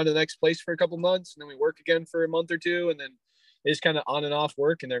move on to the next place for a couple months, and then we work again for a month or two, and then is kind of on and off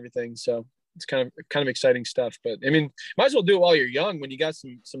work and everything. So it's kind of exciting stuff. But I mean, might as well do it while you're young when you got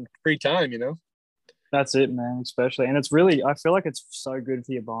some free time, you know? That's it, man. Especially, and it's really, I feel like it's so good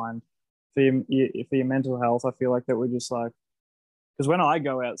for your mind, for your mental health. I feel like that we're just like, because when I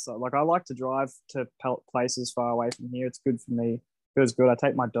go outside, like I like to drive to places far away from here. It's good for me. Feels good. I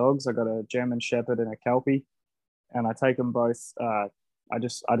take my dogs. I got a German Shepherd and a Kelpie, and I take them both. I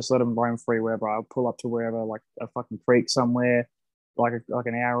just let them roam free wherever. I'll pull up to wherever, like a fucking creek somewhere, like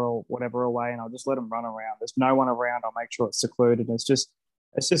an hour or whatever away, and I'll just let them run around. There's no one around. I'll make sure it's secluded. It's just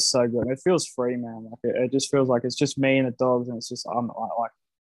so good. It feels free, man. Like it just feels like it's just me and the dogs, and it's just I'm like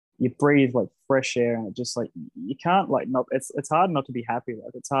you breathe like fresh air, and it just like you can't like not. It's hard not to be happy.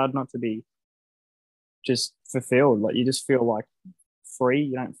 Like it's hard not to be just fulfilled. Like you just feel like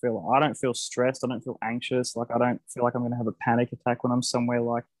free. I don't feel stressed. I don't feel anxious. Like I don't feel like I'm gonna have a panic attack when I'm somewhere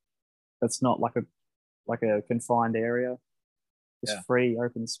like that's not like a confined area. Just free,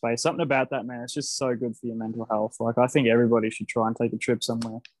 open space. Something about that, man. It's just so good for your mental health. Like I think everybody should try and take a trip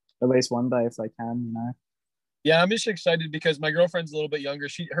somewhere, at least one day if they can, you know. Yeah, I'm just excited because my girlfriend's a little bit younger.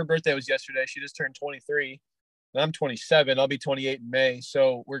 Her birthday was yesterday. She just turned 23, and I'm 27. I'll be 28 in May.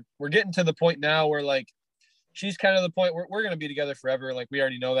 So we're getting to the point now where like she's kind of the point where we're gonna be together forever. Like we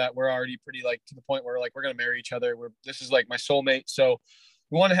already know that. We're already pretty like to the point where like we're gonna marry each other. This is like my soulmate. So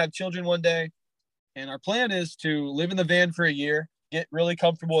we want to have children one day. And our plan is to live in the van for a year, get really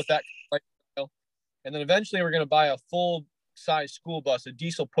comfortable with that lifestyle, and then eventually we're going to buy a full-size school bus, a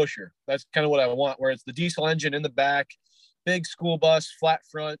diesel pusher. That's kind of what I want, where it's the diesel engine in the back, big school bus, flat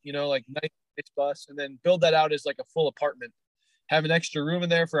front, you know, like nice bus, and then build that out as like a full apartment. Have an extra room in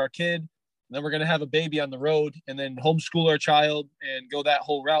there for our kid, and then we're going to have a baby on the road, and then homeschool our child and go that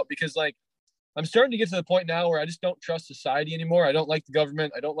whole route because like I'm starting to get to the point now where I just don't trust society anymore. I don't like the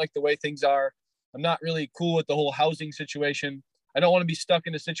government. I don't like the way things are. I'm not really cool with the whole housing situation. I don't want to be stuck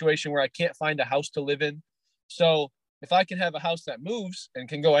in a situation where I can't find a house to live in. So if I can have a house that moves and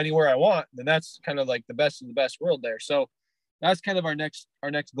can go anywhere I want, then that's kind of like the best of the best world there. So that's kind of our next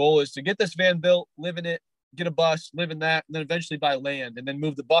goal is to get this van built, live in it, get a bus, live in that, and then eventually buy land and then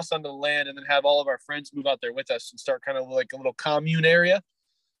move the bus onto the land and then have all of our friends move out there with us and start kind of like a little commune area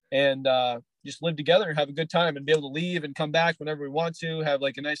and just live together and have a good time and be able to leave and come back whenever we want to, have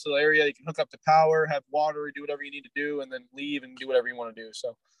like a nice little area. You can hook up to power, have water, do whatever you need to do, and then leave and do whatever you want to do.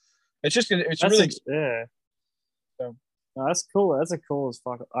 So it's really, yeah. So. No, that's cool. That's a cool as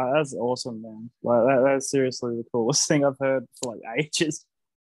fuck. That's awesome, man. Like that's seriously the coolest thing I've heard for like ages.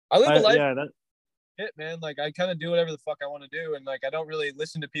 I live a life. Yeah, Man, like I kind of do whatever the fuck I want to do, and like I don't really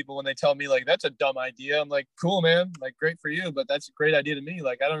listen to people when they tell me like that's a dumb idea. I'm like, cool, man, like great for you, but that's a great idea to me.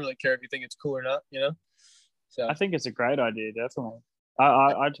 Like I don't really care if you think it's cool or not, you know. So I think it's a great idea, definitely.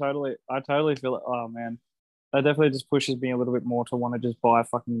 I totally feel it. Oh man, that definitely just pushes me a little bit more to want to just buy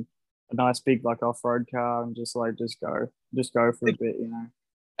a nice big like off-road car and just go for a bit, you know.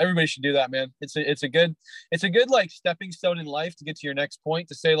 Everybody should do that, man. It's a good like stepping stone in life to get to your next point.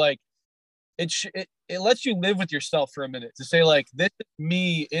 To say like it lets you live with yourself for a minute. To say like this is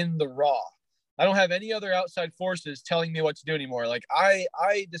me in the raw. I don't have any other outside forces telling me what to do anymore. Like I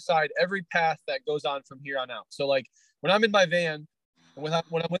decide every path that goes on from here on out. So like when I'm in my van and when I'm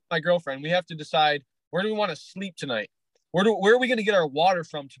with my girlfriend, we have to decide where do we want to sleep tonight? Where are we going to get our water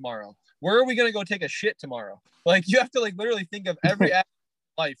from tomorrow? Where are we going to go take a shit tomorrow? Like you have to like literally think of every aspect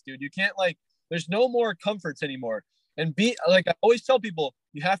of life, dude. You can't like there's no more comforts anymore. And be like I always tell people,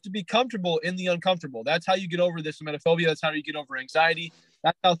 you have to be comfortable in the uncomfortable. That's how you get over this emetophobia. That's how you get over anxiety.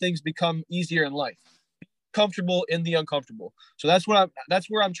 That's how things become easier in life. Be comfortable in the uncomfortable. So that's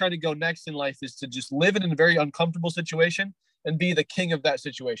where I'm trying to go next in life is to just live in a very uncomfortable situation and be the king of that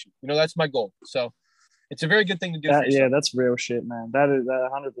situation. You know, that's my goal. So it's a very good thing to do. Yeah, that's real shit, man. That is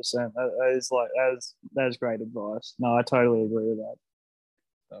 100%. That is like that is great advice. No, I totally agree with that.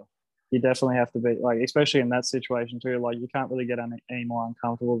 So you definitely have to be like, especially in that situation too. Like you can't really get any more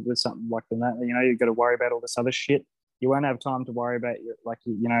uncomfortable with something like that. You know, you've got to worry about all this other shit. You won't have time to worry about your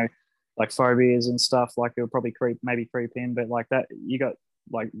like phobias and stuff. Like it'll probably creep in, but like that, you got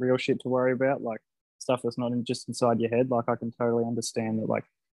like real shit to worry about, like stuff that's not just inside your head. Like I can totally understand that. Like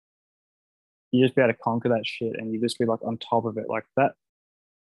you just be able to conquer that shit, and you just be like on top of it, like that.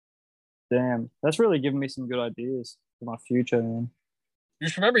 Damn, that's really given me some good ideas for my future, man.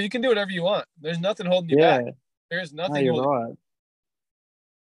 Just remember, you can do whatever you want. There's nothing holding you back. There's nothing. No, you're right.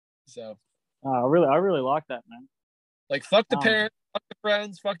 So, I really like that, man. Like, fuck the parents, fuck the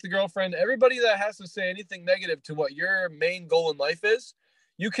friends, fuck the girlfriend. Everybody that has to say anything negative to what your main goal in life is,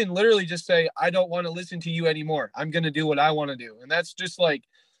 you can literally just say, I don't want to listen to you anymore. I'm going to do what I want to do. And that's just like,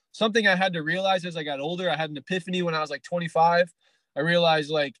 something I had to realize as I got older. I had an epiphany when I was like 25. I realized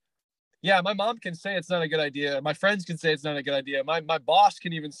like, yeah, my mom can say it's not a good idea. My friends can say it's not a good idea. My boss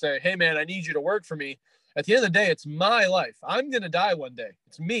can even say, hey, man, I need you to work for me. At the end of the day, it's my life. I'm going to die one day.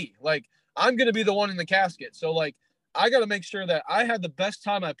 It's me. Like, I'm going to be the one in the casket. So, like, I got to make sure that I have the best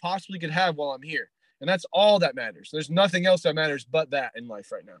time I possibly could have while I'm here. And that's all that matters. There's nothing else that matters but that in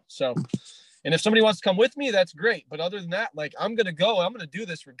life right now. So, and if somebody wants to come with me, that's great. But other than that, like, I'm going to go. I'm going to do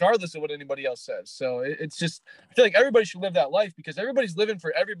this regardless of what anybody else says. So it's just, I feel like everybody should live that life because everybody's living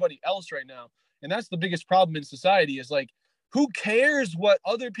for everybody else right now. And that's the biggest problem in society is like, who cares what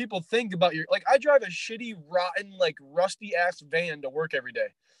other people think about your, like, I drive a shitty, rotten, like, rusty ass van to work every day.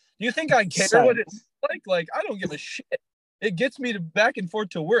 Do you think I care Same. what it's like? Like, I don't give a shit. It gets me to back and forth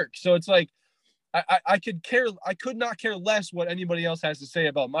to work. So it's like, I could not care less what anybody else has to say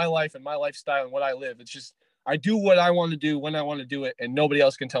about my life and my lifestyle and what I live. It's just, I do what I want to do when I want to do it and nobody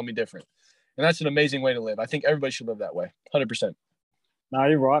else can tell me different. And that's an amazing way to live. I think everybody should live that way. 100%. No,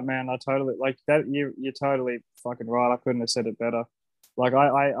 you're right, man. I totally like that. You're totally fucking right. I couldn't have said it better. Like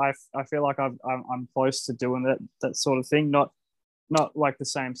I feel like I'm close to doing that sort of thing. Not like the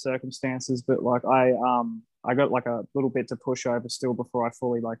same circumstances, but like I got like a little bit to push over still before I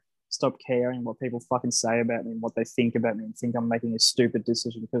fully like stop caring what people fucking say about me and what they think about me and think I'm making a stupid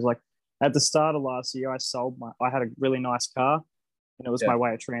decision. Because like at the start of last year, I had a really nice car and it was my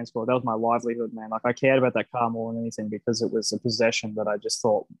way of transport. That was my livelihood, man. Like I cared about that car more than anything because it was a possession that I just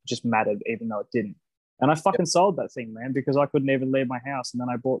thought just mattered, even though it didn't. And I fucking sold that thing, man, because I couldn't even leave my house. And then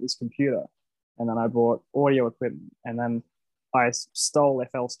I bought this computer and then I bought audio equipment and then I stole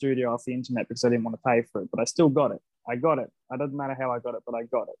FL Studio off the internet because I didn't want to pay for it, but I still got it. I got it. It doesn't matter how I got it, but I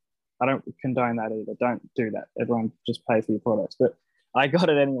got it. I don't condone that either. Don't do that. Everyone just pay for your products. But I got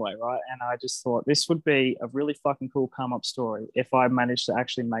it anyway, right? And I just thought this would be a really fucking cool come-up story if I managed to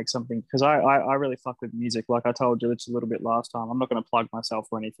actually make something. Because I really fuck with music. Like I told you, it's a little bit last time. I'm not going to plug myself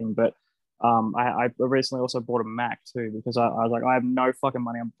or anything, but I recently also bought a Mac too because I was like, I have no fucking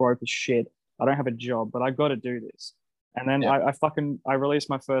money. I'm broke as shit. I don't have a job, but I got to do this. And then I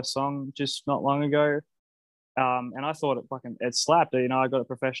released my first song just not long ago. And I thought it slapped. You know, I got it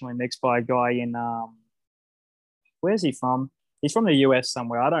professionally mixed by a guy in where's he from? He's from the US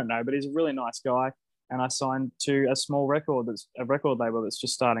somewhere. I don't know, but he's a really nice guy. And I signed to a small record label that's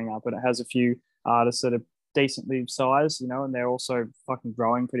just starting up, and it has a few artists that are decently sized, you know, and they're also fucking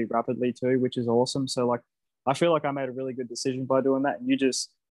growing pretty rapidly too, which is awesome. So like, I feel like I made a really good decision by doing that. And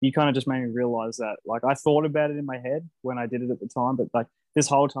you kind of just made me realize that. Like I thought about it in my head when I did it at the time, but like this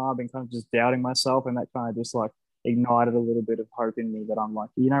whole time I've been kind of just doubting myself, and that kind of just like ignited a little bit of hope in me that I'm like,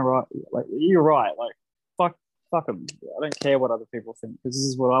 you know, right, like you're right, like fuck them. I don't care what other people think because this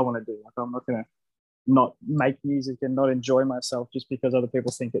is what I want to do. Like I'm not gonna not make music and not enjoy myself just because other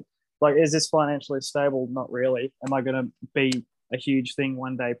people think it. Like, is this financially stable? Not really. Am I gonna be a huge thing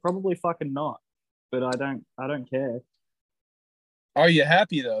one day? Probably fucking not. But I don't care. Are you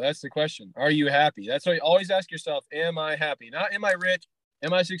happy though? That's the question. Are you happy? That's why you always ask yourself, am I happy? Not am I rich?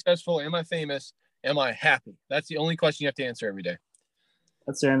 Am I successful? Am I famous? Am I happy? That's the only question you have to answer every day.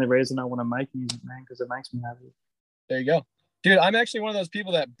 That's the only reason I want to make music, man, because it makes me happy. There you go. Dude, I'm actually one of those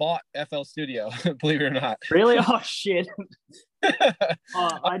people that bought FL Studio, believe it or not. Really? Oh shit.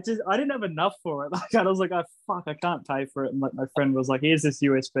 I didn't have enough for it. Like I was like, oh fuck, I can't pay for it. And like my friend was like, here's this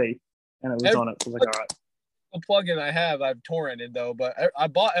USB, and it was on it. I was like, all right. The plugin I've torrented though, but I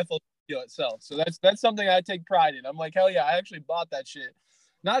bought FL Studio itself, so that's something I take pride in. I'm like, hell yeah, I actually bought that shit.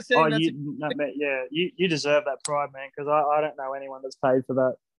 Not saying you deserve that pride, man, because I don't know anyone that's paid for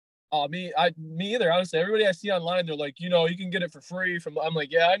that. Oh, me either. Honestly, everybody I see online, they're like, you know, you can get it for free from. I'm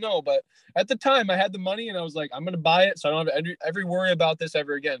like, yeah, I know, but at the time, I had the money, and I was like, I'm gonna buy it, so I don't have every worry about this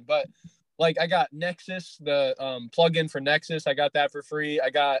ever again. But like, I got Nexus, the plugin for Nexus. I got that for free. I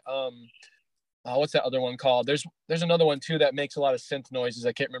got what's that other one called? There's another one too that makes a lot of synth noises.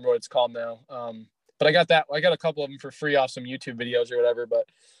 I can't remember what it's called now. But I got that. I got a couple of them for free off some YouTube videos or whatever. But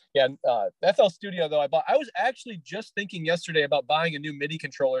yeah, FL Studio though I was actually just thinking yesterday about buying a new MIDI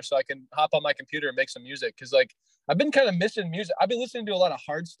controller so I can hop on my computer and make some music. Cause like I've been kind of missing music. I've been listening to a lot of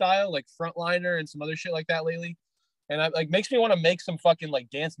hardstyle, like Frontliner and some other shit like that lately. And it like makes me want to make some fucking like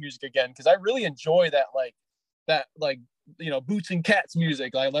dance music again. Cause I really enjoy that you know, Boots and Cats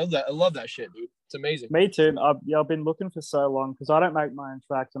music. I love that. I love that shit, dude. It's amazing. Me too. I've been looking for so long because I don't make my own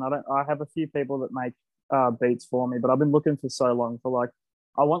tracks, and I have a few people that make beats for me, but I've been looking for so long for like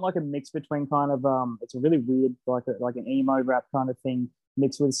I want like a mix between kind of it's a really weird like an emo rap kind of thing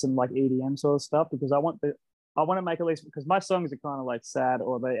mixed with some like EDM sort of stuff because I want to make at least because my songs are kind of like sad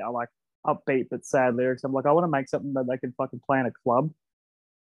or they are like upbeat but sad lyrics. I'm like I want to make something that they can fucking play in a club.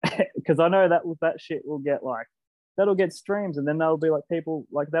 because I know that shit will get like that'll get streams, and then that'll be like people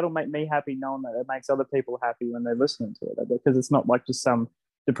like that'll make me happy knowing that it makes other people happy when they're listening to it, because it's not like just some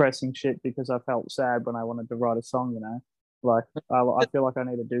depressing shit because I felt sad when I wanted to write a song, you know. Like I feel like I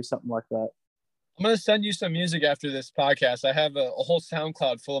need to do something like that. I'm gonna send you some music after this podcast. I have a whole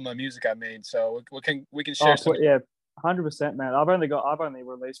SoundCloud full of my music I made, so we can share some. Yeah, 100%, man. I've only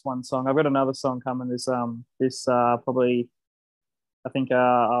released one song. I've got another song coming this probably I think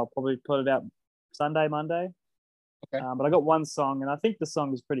I'll probably put it out Sunday, Monday. Okay. But I got one song, and I think the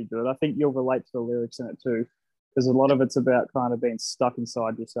song is pretty good. I think you'll relate to the lyrics in it too, because a lot of it's about kind of being stuck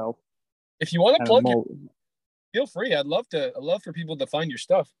inside yourself. If you want to plug more... feel free. I'd love for people to find your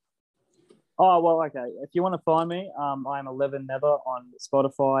stuff. Oh, well, okay. If you want to find me, I'm 11 Never on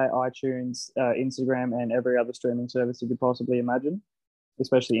Spotify, iTunes, Instagram, and every other streaming service you could possibly imagine,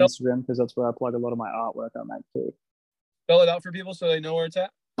 especially Instagram, because that's where I plug a lot of my artwork I make too. Spell it out for people so they know where it's at.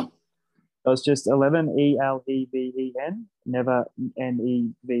 It's just 11 ELEVEN, Never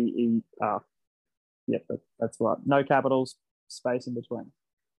NEVER. Yep, that's right. No capitals, space in between.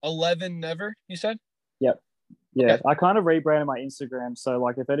 11 Never, you said? Yep. Yeah, okay. I kind of rebranded my Instagram. So,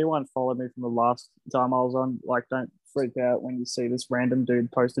 like, if anyone followed me from the last time I was on, like, don't freak out when you see this random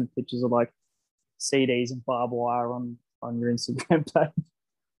dude posting pictures of, like, CDs and barbed wire on your Instagram page.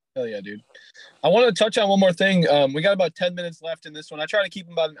 Hell yeah, dude. I want to touch on one more thing. We got about 10 minutes left in this one. I try to keep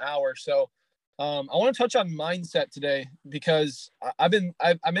them about an hour. So I want to touch on mindset today, because I'm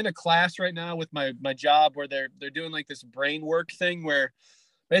in a class right now with my job where they're doing like this brain work thing where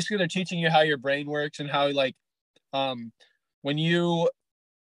basically they're teaching you how your brain works and how like when you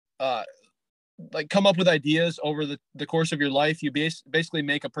like come up with ideas over the course of your life, you basically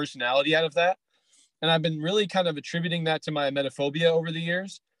make a personality out of that. And I've been really kind of attributing that to my emetophobia over the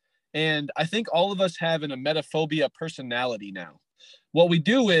years. And I think all of us have an emetophobia personality now. What we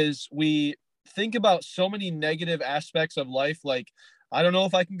do is we think about so many negative aspects of life, like, I don't know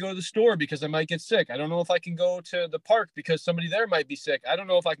if I can go to the store because I might get sick. I don't know if I can go to the park because somebody there might be sick. I don't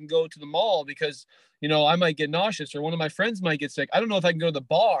know if I can go to the mall because, I might get nauseous, or one of my friends might get sick. I don't know if I can go to the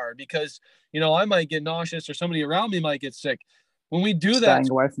bar because, I might get nauseous, or somebody around me might get sick. When we do that,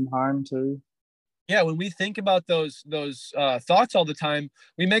 staying away from home too. Yeah, when we think about those thoughts all the time,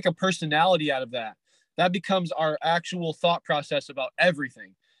 we make a personality out of that. That becomes our actual thought process about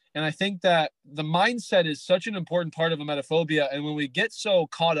everything. And I think that the mindset is such an important part of emetophobia. And when we get so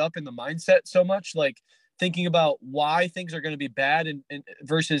caught up in the mindset so much, like thinking about why things are going to be bad and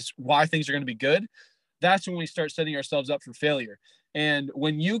versus why things are going to be good, that's when we start setting ourselves up for failure. And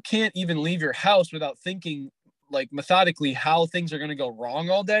when you can't even leave your house without thinking like methodically how things are going to go wrong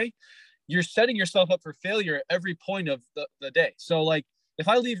all day, you're setting yourself up for failure at every point of the day. So like if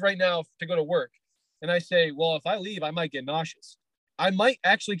I leave right now to go to work and I say, well, if I leave, I might get nauseous. I might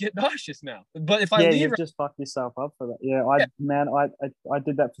actually get nauseous now. But if I leave, you've just fucked yourself up for that. Yeah, I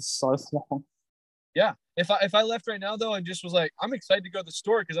did that for so long. Yeah. If I left right now though and just was like, I'm excited to go to the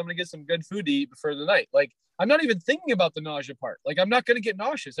store because I'm gonna get some good food to eat before the night. Like I'm not even thinking about the nausea part. Like I'm not gonna get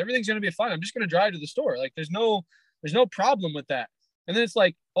nauseous. Everything's gonna be fine. I'm just gonna drive to the store. Like there's no problem with that. And then it's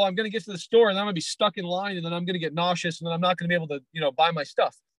like, oh, I'm going to get to the store and I'm going to be stuck in line and then I'm going to get nauseous and then I'm not going to be able to, buy my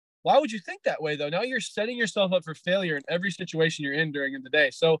stuff. Why would you think that way though? Now you're setting yourself up for failure in every situation you're in during the day.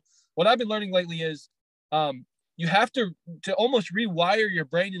 So what I've been learning lately is you have to almost rewire your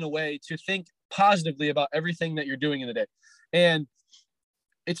brain in a way to think positively about everything that you're doing in the day. And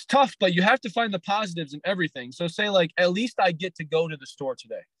it's tough, but you have to find the positives in everything. So say like, at least I get to go to the store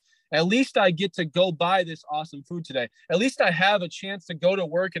today. At least I get to go buy this awesome food today. At least I have a chance to go to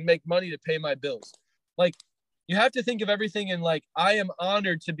work and make money to pay my bills. Like you have to think of everything in like, I am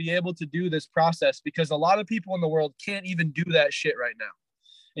honored to be able to do this process, because a lot of people in the world can't even do that shit right now.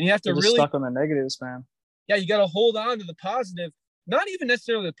 And you have to really stuck on the negatives, man. Yeah, you got to hold on to the positive, not even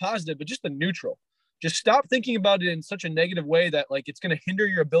necessarily the positive, but just the neutral. Just stop thinking about it in such a negative way that like it's going to hinder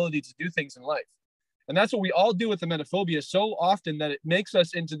your ability to do things in life. And that's what we all do with the emetophobia so often, that it makes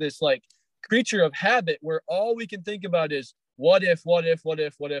us into this like creature of habit where all we can think about is what if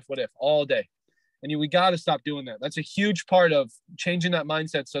all day. And we got to stop doing that. That's a huge part of changing that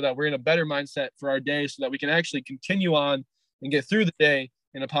mindset so that we're in a better mindset for our day, so that we can actually continue on and get through the day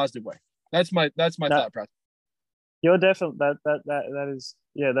in a positive way. That's my thought process. You're definitely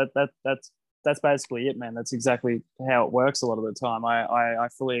that's basically it, man. That's exactly how it works a lot of the time. I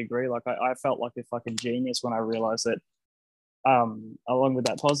fully agree. Like I felt like a fucking genius when I realized that along with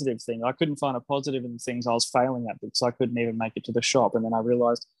that positive thing, I couldn't find a positive in the things I was failing at because I couldn't even make it to the shop. And then I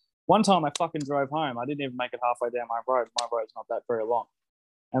realized one time I fucking drove home. I didn't even make it halfway down my road. My road's not that very long.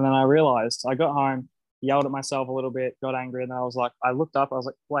 And then I realized I got home, yelled at myself a little bit, got angry, and then I looked up, I was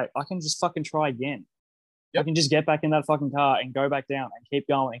like, wait, I can just fucking try again. Yep. I can just get back in that fucking car and go back down and keep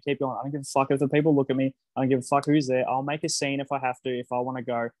going and keep going. I don't give a fuck if the people look at me. I don't give a fuck who's there. I'll make a scene if I have to, if I want to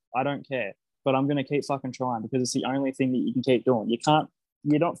go. I don't care. But I'm going to keep fucking trying because it's the only thing that you can keep doing.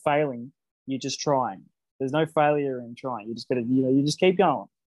 You're not failing. You're just trying. There's no failure in trying. You just got to, you just keep going.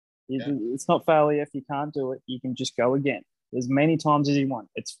 It's not failure if you can't do it. You can just go again as many times as you want.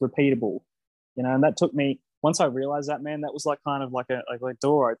 It's repeatable, and that took me, once I realized that, man, that was like kind of like a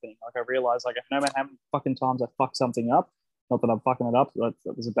door opening. Like I realized, like, no matter how many fucking times I fuck something up, not that I'm fucking it up,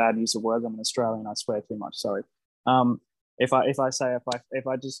 that was a bad use of words. I'm an Australian. I swear too much. Sorry. If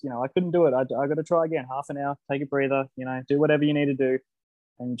I just, I couldn't do it, I got to try again. Half an hour, take a breather, do whatever you need to do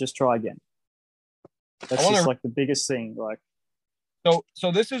and just try again. That's just like the biggest thing. Like,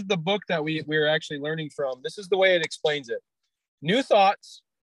 so this is the book that we're actually learning from. This is the way it explains it. New thoughts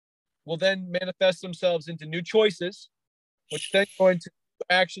will then manifest themselves into new choices, which then go into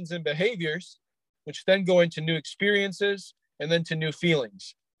actions and behaviors, which then go into new experiences and then to new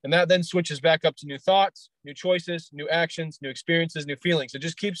feelings. And that then switches back up to new thoughts, new choices, new actions, new experiences, new feelings. It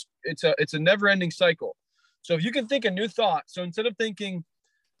just keeps, it's a never-ending cycle. So if you can think a new thought, so instead of thinking,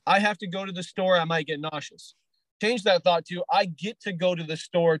 I have to go to the store, I might get nauseous, change that thought to, I get to go to the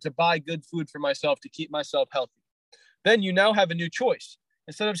store to buy good food for myself to keep myself healthy. Then you now have a new choice.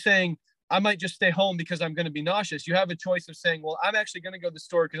 Instead of saying, I might just stay home because I'm going to be nauseous, you have a choice of saying, well, I'm actually going to go to the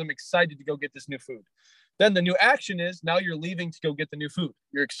store because I'm excited to go get this new food. Then the new action is now you're leaving to go get the new food.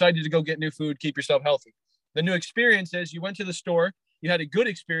 You're excited to go get new food, keep yourself healthy. The new experience is you went to the store, you had a good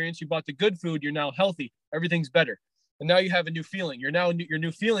experience, you bought the good food, you're now healthy, everything's better. And now you have a new feeling. Your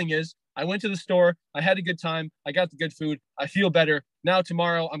new feeling is, I went to the store, I had a good time, I got the good food, I feel better. Now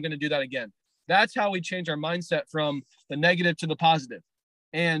tomorrow I'm going to do that again. That's how we change our mindset from the negative to the positive.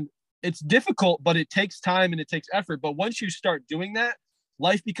 And it's difficult, but it takes time and it takes effort. But once you start doing that,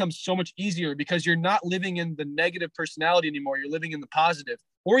 life becomes so much easier because you're not living in the negative personality anymore. You're living in the positive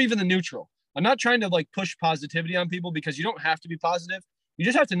or even the neutral. I'm not trying to like push positivity on people because you don't have to be positive. You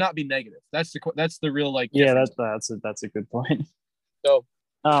just have to not be negative. That's the real like. Yeah, that's a good point. So,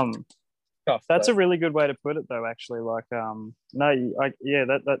 tough, that's a really good way to put it, though. Actually, like,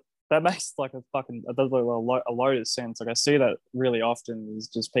 that makes like it does like a load of sense. Like I see that really often is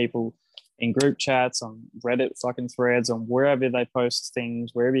just people in group chats, on Reddit fucking threads, on wherever they post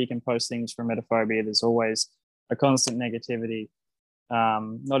things, wherever you can post things from Emetophobia, there's always a constant negativity.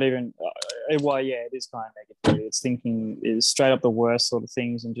 Not even, it is kind of negativity. It's thinking is straight up the worst sort of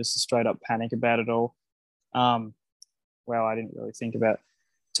things and just a straight up panic about it all. Well, I didn't really think about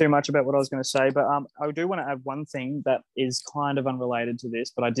too much about what I was going to say, but I do want to add one thing that is kind of unrelated to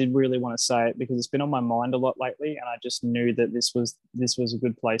this, but I did really want to say it because it's been on my mind a lot lately, and I just knew that this was a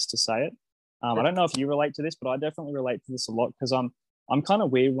good place to say it. I don't know if you relate to this, but I definitely relate to this a lot because I'm kind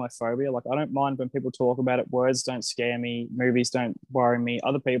of weird with my phobia. Like I don't mind when people talk about it. Words don't scare me. Movies don't worry me.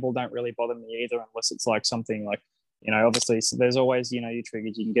 Other people don't really bother me either, unless it's like something like, obviously so there's always, you're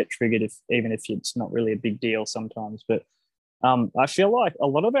triggered. You can get triggered even if it's not really a big deal sometimes, but I feel like a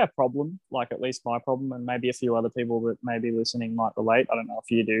lot of our problem, like at least my problem, and maybe a few other people that may be listening might relate. I don't know if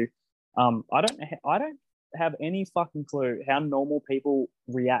you do. I don't have any fucking clue how normal people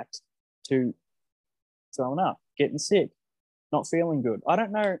react to throwing up, getting sick, not feeling good. I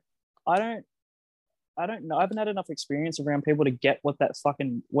don't know. I don't know. I haven't had enough experience around people to get what that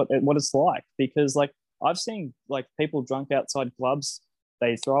fucking what it's like, because like I've seen like people drunk outside clubs.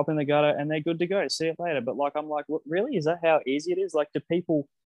 They throw up in the gutter and they're good to go. See it later. But like, I'm like, what, really? Is that how easy it is? Like, do people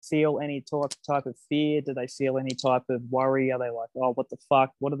feel any type of fear? Do they feel any type of worry? Are they like, oh, what the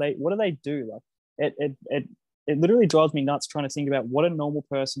fuck? What do they do? Like, it literally drives me nuts trying to think about what a normal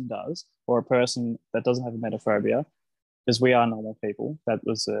person does, or a person that doesn't have emetophobia, because we are normal people. That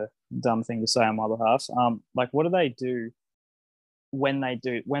was a dumb thing to say on my behalf. Like, what do they do when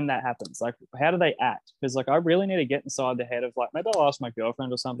that happens? Like, how do they act? Because like I really need to get inside the head of, like, maybe I'll ask my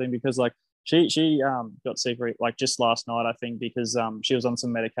girlfriend or something, because like she got sick like just last night, I think, because she was on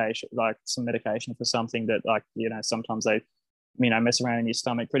some medication for something that, like, sometimes they mess around in your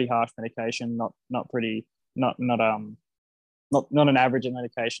stomach. Pretty harsh medication, not an average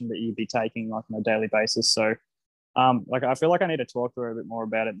medication that you'd be taking like on a daily basis. So like I feel like I need to talk to her a bit more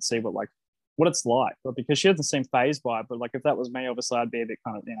about it and see what it's like. But because she doesn't seem phased by it, but like if that was me, obviously I'd be a bit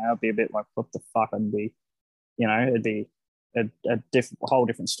kind of, I'd be a bit like, what the fuck? I'd be, it'd be a whole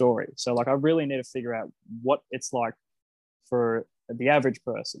different story. So like I really need to figure out what it's like for the average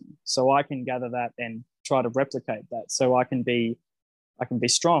person, so I can gather that and try to replicate that, so I can be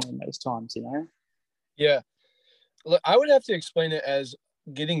strong in those times. Yeah, look, I would have to explain it as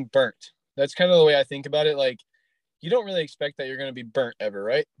getting burnt. That's kind of the way I think about it. Like, you don't really expect that you're going to be burnt ever,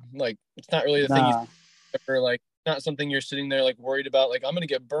 right? Like, it's not really the thing you Nah. ever, like, not something you're sitting there like worried about. Like, I'm going to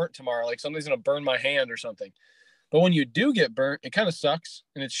get burnt tomorrow. Like, something's going to burn my hand or something. But when you do get burnt, it kind of sucks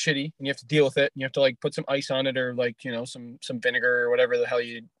and it's shitty and you have to deal with it. And you have to like put some ice on it or like, you know, some vinegar or whatever the hell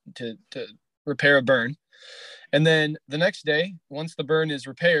you to repair a burn. And then the next day, once the burn is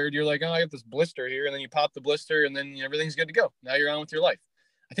repaired, you're like, oh, I got this blister here. And then you pop the blister and then everything's good to go. Now you're on with your life.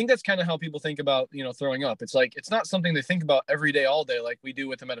 I think that's kind of how people think about, you know, throwing up. It's like, it's not something they think about every day, all day, like we do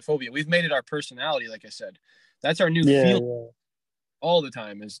with the emetophobia. We've made it our personality. Like I said, that's our new feel all the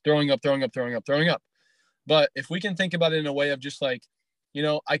time is throwing up, throwing up, throwing up, throwing up. But if we can think about it in a way of just like, you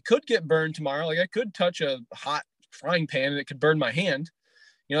know, I could get burned tomorrow. Like I could touch a hot frying pan and it could burn my hand.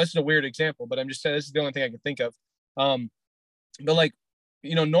 You know, this is a weird example, but I'm just saying this is the only thing I can think of. But like,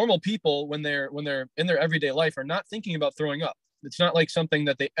 you know, normal people when they're in their everyday life are not thinking about throwing up. It's not like something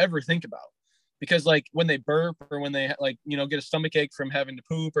that they ever think about, because like when they burp or when they like, you know, get a stomach ache from having to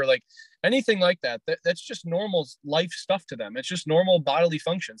poop or like anything like that, that's just normal life stuff to them. It's just normal bodily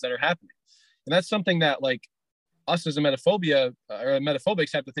functions that are happening. And that's something that like us as a emetophobia or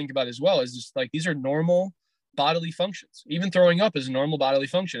emetophobics have to think about as well, is just like, these are normal bodily functions. Even throwing up is a normal bodily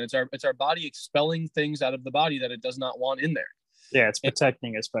function. It's our body expelling things out of the body that it does not want in there. Yeah, it's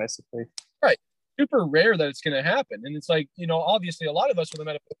protecting us basically. Right. Super rare that it's going to happen. And it's like, you know, obviously a lot of us with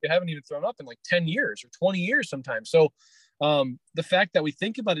emetophobia haven't even thrown up in like 10 years or 20 years sometimes. So the fact that we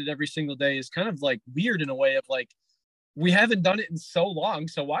think about it every single day is kind of like weird in a way of like, we haven't done it in so long,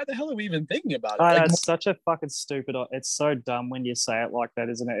 so why the hell are we even thinking about it? Like, it's such a fucking stupid. It's so dumb when you say it like that,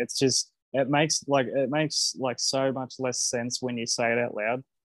 isn't it? It's just it makes like so much less sense when you say it out loud.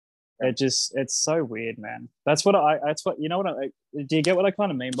 It's so weird, man. That's what you know what do you get what I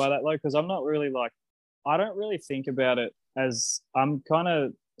kind of mean by that, though? Because I'm not really like, I don't really think about it as I've kind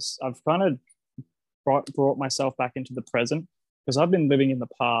of brought myself back into the present, because I've been living in the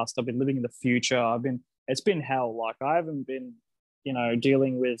past, I've been living in the future, it's been hell. Like I haven't been, you know,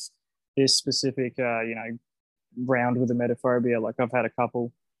 dealing with this specific, you know, round with the emetophobia. Like I've had a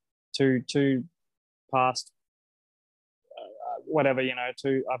couple, two past, whatever, you know,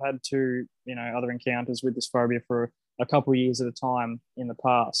 I've had two, you know, other encounters with this phobia for a couple of years at a time in the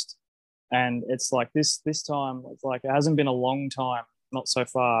past. And it's like this time, it's like, it hasn't been a long time, not so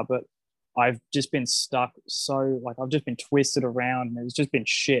far, but I've just been stuck. So like, I've just been twisted around and it's just been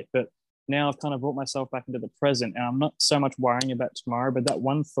shit. But now I've kind of brought myself back into the present and I'm not so much worrying about tomorrow, but that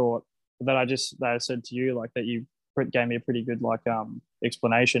one thought that I said to you, like that you gave me a pretty good like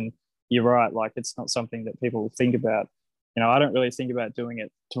explanation. You're right. Like it's not something that people think about. You know, I don't really think about doing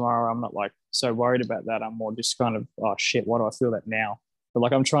it tomorrow. I'm not like so worried about that. I'm more just kind of, oh shit, why do I feel that now? But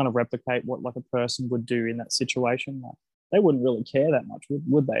like, I'm trying to replicate what like a person would do in that situation. Like they wouldn't really care that much,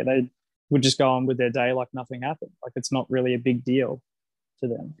 would they? They would just go on with their day like nothing happened. Like it's not really a big deal to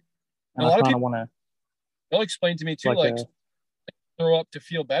them. And I kind of want to. They'll explain to me too, like throw up to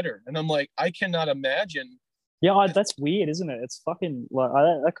feel better, and I'm like, I cannot imagine. Yeah, that's weird, isn't it? It's fucking like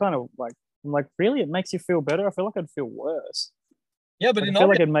that kind of like. I'm like, really? It makes you feel better? I feel like I'd feel worse. Yeah, but I feel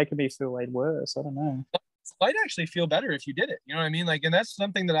like it'd make me feel like worse. I don't know. It might actually feel better if you did it. You know what I mean? Like, and that's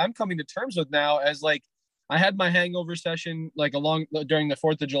something that I'm coming to terms with now. As like, I had my hangover session like during the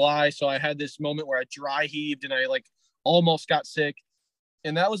 4th of July, so I had this moment where I dry heaved and I like almost got sick,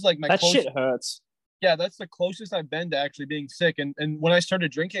 and that was like my shit hurts. Yeah, that's the closest I've been to actually being sick. And when I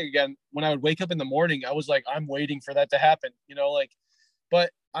started drinking again, when I would wake up in the morning, I was like, I'm waiting for that to happen. You know, like, but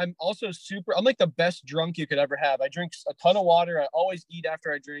I'm also I'm like the best drunk you could ever have. I drink a ton of water. I always eat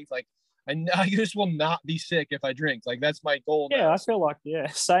after I drink. Like I just will not be sick if I drink. Like that's my goal. Yeah, now. I feel like,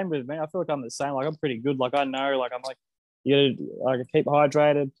 same with me. I feel like I'm the same. Like I'm pretty good. Like I know, like I'm like, you gotta like keep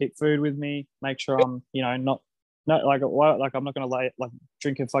hydrated, keep food with me, make sure I'm, you know, not like I'm not gonna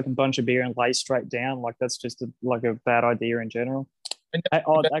drink a fucking bunch of beer and lay straight down. Like that's just a bad idea in general.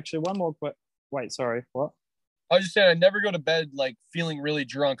 Actually, one more wait, sorry, what? I was just saying, I never go to bed like feeling really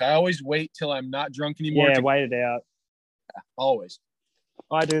drunk. I always wait till I'm not drunk anymore. Yeah, wait it out. Yeah, always.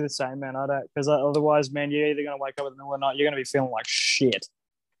 I do the same, man. I don't, because otherwise, man, you're either gonna wake up in the middle of the night, you're gonna be feeling like shit,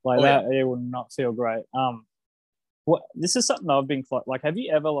 like that. Yeah. It will not feel great. What? This is something I've been like. Have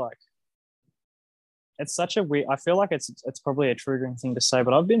you ever like? It's such a weird. I feel like it's probably a triggering thing to say,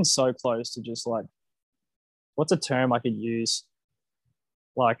 but I've been so close to just like, what's a term I could use?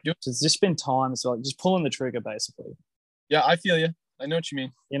 Like, there's just been times like just pulling the trigger, basically. Yeah, I feel you. I know what you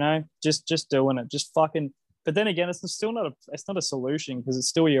mean. You know, just doing it, just fucking. But then again, it's still not a solution because it's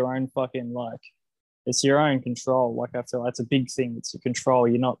still your own fucking like, it's your own control. Like I feel that's a big thing. It's your control.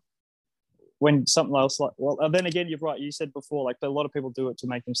 You're not when something else like, well, and then again, you're right. You said before, like a lot of people do it to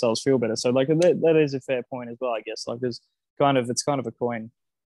make themselves feel better. So like that is a fair point as well, I guess. Like it's kind of a coin.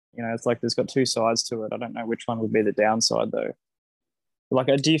 You know, it's like there's got two sides to it. I don't know which one would be the downside though. Like,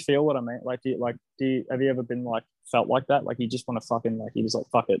 do you feel what I mean? Like, have you ever been like felt like that? Like you just want to fucking like you just like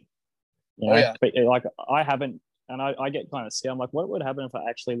fuck it. You know? Oh yeah. But like I haven't, and I get kind of scared. I'm like, what would happen if I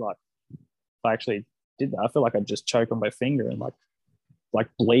actually did that? I feel like I'd just choke on my finger and like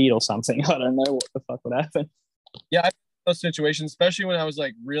bleed or something. I don't know what the fuck would happen. Yeah, I've those situations, especially when I was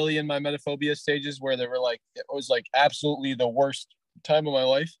like really in my emetophobia stages where they were like it was like absolutely the worst time of my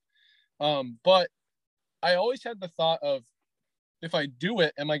life. But I always had the thought of if I do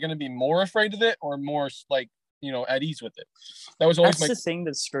it, am I going to be more afraid of it or more like, you know, at ease with it? That was always the thing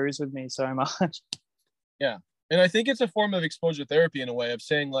that screws with me so much. Yeah. And I think it's a form of exposure therapy in a way of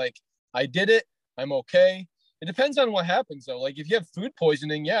saying like, I did it. I'm okay. It depends on what happens though. Like if you have food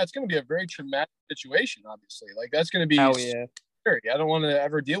poisoning, yeah, it's going to be a very traumatic situation, obviously. Like that's going to be scary. I don't want to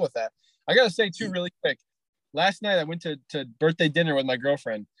ever deal with that. I got to say too, really quick. Last night I went to birthday dinner with my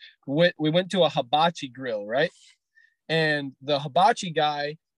girlfriend. We went to a hibachi grill, right? And the hibachi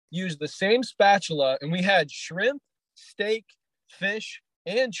guy used the same spatula and we had shrimp, steak, fish,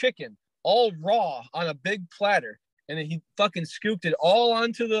 and chicken all raw on a big platter. And then he fucking scooped it all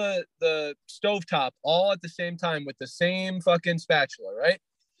onto the stovetop all at the same time with the same fucking spatula, right?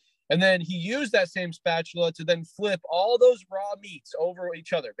 And then he used that same spatula to then flip all those raw meats over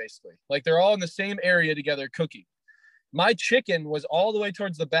each other, basically. Like they're all in the same area together cooking. My chicken was all the way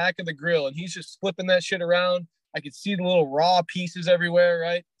towards the back of the grill and he's just flipping that shit around. I could see the little raw pieces everywhere,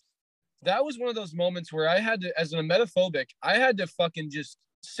 right? That was one of those moments where I had to, as an emetophobic, I had to fucking just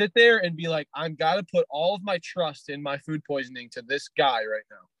sit there and be like, I'm got to put all of my trust in my food poisoning to this guy right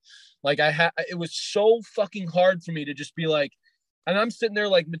now. Like it was so fucking hard for me to just be like, and I'm sitting there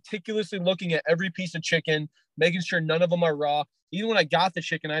like meticulously looking at every piece of chicken, making sure none of them are raw. Even when I got the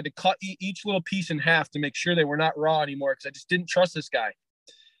chicken, I had to cut each little piece in half to make sure they were not raw anymore because I just didn't trust this guy.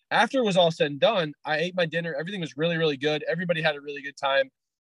 After it was all said and done, I ate my dinner. Everything was really, really good. Everybody had a really good time.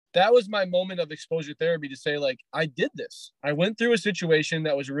 That was my moment of exposure therapy to say, like, I did this. I went through a situation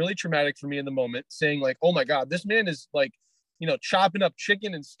that was really traumatic for me in the moment, saying, like, oh my God, this man is like, you know, chopping up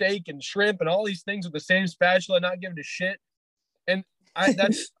chicken and steak and shrimp and all these things with the same spatula, not giving a shit. And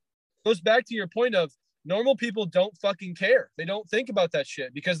that goes back to your point of normal people don't fucking care. They don't think about that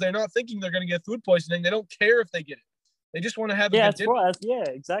shit because they're not thinking they're going to get food poisoning. They don't care if they get it. They just want to have a good dinner. Right. Yeah,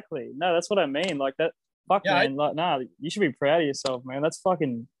 exactly. No, that's what I mean. Like that, fuck, yeah, man. Like, nah, you should be proud of yourself, man. That's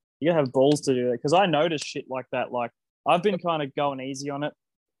fucking, you gotta have balls to do that. Because I noticed shit like that. Like, I've been kind of going easy on it.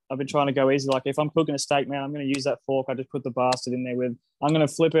 I've been trying to go easy. Like, if I'm cooking a steak, man, I'm going to use that fork. I just put the bastard in there with, I'm going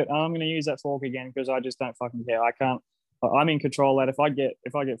to flip it. And I'm going to use that fork again because I just don't fucking care. I can't, I'm in control of that.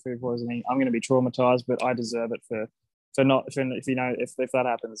 If I get food poisoning, I'm going to be traumatized, but I deserve it for if you know, if that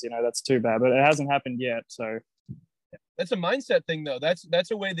happens, you know, that's too bad. But it hasn't happened yet. So, that's a mindset thing though.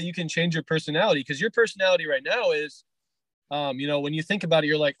 That's a way that you can change your personality because your personality right now is, you know, when you think about it,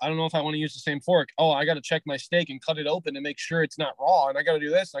 you're like, I don't know if I want to use the same fork. Oh, I got to check my steak and cut it open and make sure it's not raw. And I got to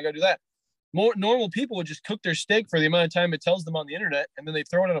do this. And I got to do that. More normal people would just cook their steak for the amount of time it tells them on the internet. And then they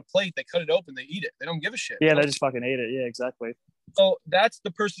throw it on a plate. They cut it open. They eat it. They don't give a shit. Yeah. They just fucking eat it. Yeah, exactly. So that's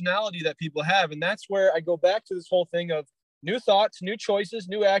the personality that people have. And that's where I go back to this whole thing of new thoughts, new choices,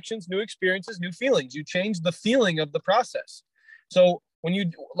 new actions, new experiences, new feelings. You change the feeling of the process. So when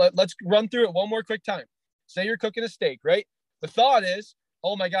you, let's run through it one more quick time. Say you're cooking a steak, right? The thought is,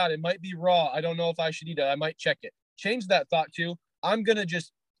 oh my God, it might be raw. I don't know if I should eat it. I might check it. Change that thought to, I'm going to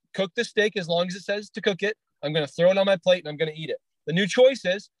just cook the steak as long as it says to cook it. I'm going to throw it on my plate and I'm going to eat it. The new choice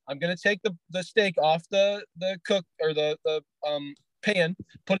is, I'm going to take the steak off the cook or the pan,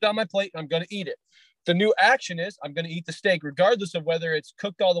 put it on my plate, and I'm going to eat it. The new action is, I'm going to eat the steak, regardless of whether it's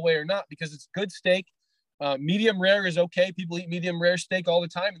cooked all the way or not, because it's good steak. Medium rare is okay. People eat medium rare steak all the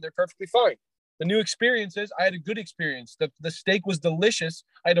time, and they're perfectly fine. The new experience is, I had a good experience. The steak was delicious.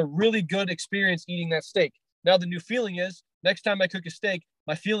 I had a really good experience eating that steak. Now the new feeling is, next time I cook a steak,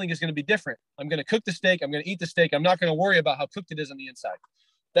 my feeling is going to be different. I'm going to cook the steak. I'm going to eat the steak. I'm not going to worry about how cooked it is on the inside.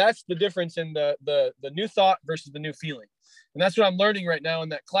 That's the difference in the new thought versus the new feeling. And that's what I'm learning right now in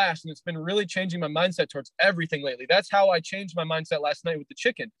that class. And it's been really changing my mindset towards everything lately. That's how I changed my mindset last night with the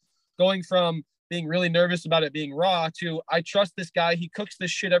chicken, going from being really nervous about it being raw to, I trust this guy. He cooks this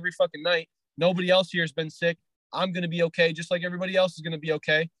shit every fucking night. Nobody else here has been sick. I'm going to be okay. Just like everybody else is going to be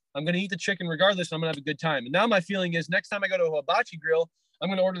okay. I'm going to eat the chicken regardless. I'm going to have a good time. And now my feeling is, next time I go to a hibachi grill, I'm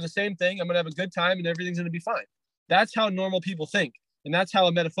going to order the same thing. I'm going to have a good time and everything's going to be fine. That's how normal people think. And that's how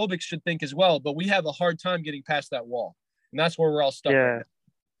emetophobics should think as well. But we have a hard time getting past that wall. And that's where we're all stuck. Yeah. Right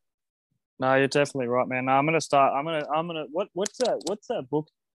now. No, you're definitely right, man. No, I'm gonna start. What's that book?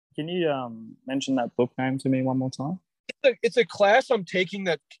 Can you mention that book name to me one more time? It's a class I'm taking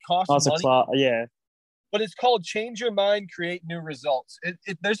that costs Oh, it's a money, class. Yeah. but it's called Change Your Mind, Create New Results.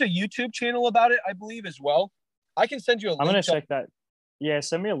 There's a YouTube channel about it, I believe, as well. I can send you a I'm link. gonna check that. Yeah,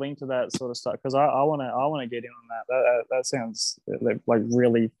 send me a link to that sort of stuff because I wanna get in on that. That sounds like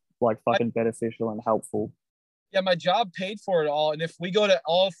really like fucking beneficial and helpful. Yeah, my job paid for it all. And if we go to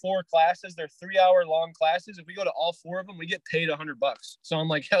all 4 classes, they're 3 hour long classes. If we go to all 4 of them, we get paid $100. So I'm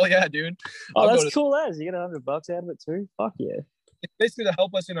like, hell yeah, dude. Oh, that's cool as you get $100 out of it too. Fuck yeah. It's basically to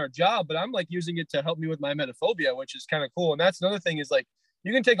help us in our job, but I'm like using it to help me with my emetophobia, which is kind of cool. And that's another thing is like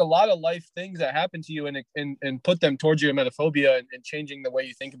you can take a lot of life things that happen to you and put them towards your emetophobia and changing the way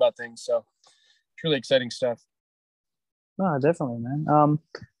you think about things. So it's really exciting stuff. No, definitely, man.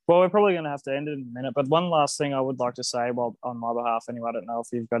 Well, we're probably going to have to end it in a minute, but one last thing I would like to say, well, on my behalf, anyway, I don't know if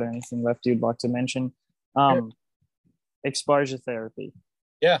you've got anything left you'd like to mention. Yeah. Exposure therapy.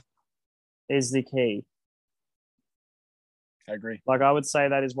 Yeah. Is the key. I agree. Like, I would say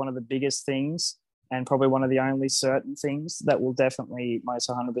that is one of the biggest things and probably one of the only certain things that will definitely most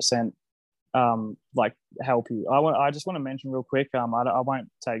 100% like help you. I just want to mention real quick, I won't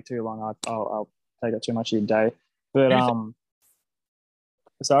take too long. I'll take up too much of your day, but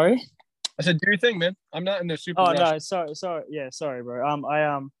sorry. I said, do your thing, man. I'm not in the super. Oh rush. no, sorry,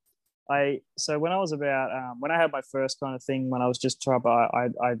 bro. So when I was about when I had my first kind of thing when I was just trying,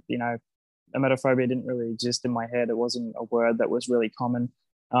 emetophobia didn't really exist in my head. It wasn't a word that was really common.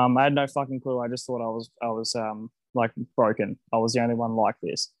 I had no fucking clue. I just thought I was like broken. I was the only one like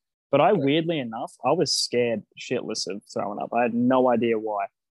this. But weirdly enough, I was scared shitless of throwing up. I had no idea why.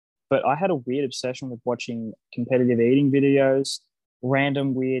 But I had a weird obsession with watching competitive eating videos,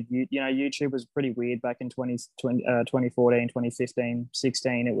 random weird, YouTube was pretty weird back in 2014, 2015,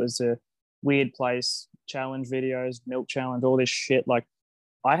 16. It was a weird place, challenge videos, milk challenge, all this shit. Like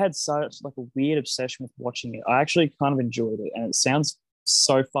I had such like a weird obsession with watching it. I actually kind of enjoyed it. And it sounds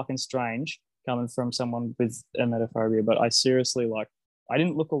so fucking strange coming from someone with emetophobia, but I seriously I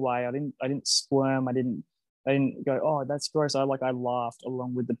didn't look away. I didn't squirm. I didn't go, oh, that's gross. I laughed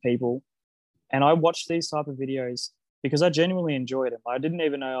along with the people. And I watched these type of videos because I genuinely enjoyed them. I didn't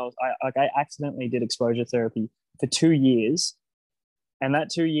even know I accidentally did exposure therapy for 2 years. And that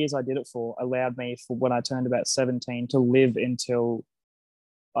 2 years I did it for allowed me for when I turned about 17 to live until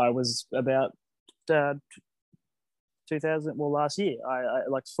I was about 2000, well, last year. I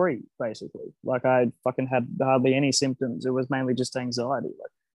like free, basically. Like I fucking had hardly any symptoms. It was mainly just anxiety.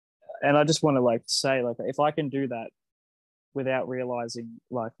 And I just want to say, if I can do that without realizing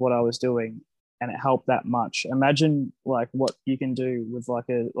like what I was doing and it helped that much, imagine like what you can do with like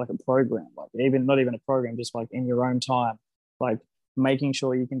a program, like even not even a program, just like in your own time, like making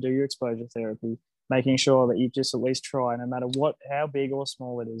sure you can do your exposure therapy, making sure that you just at least try, no matter how big or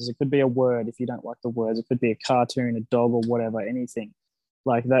small it is. It could be a word if you don't like the words. It could be a cartoon, a dog, or whatever, anything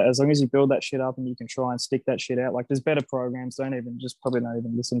like that. As long as you build that shit up and you can try and stick that shit out, like there's better programs. Probably not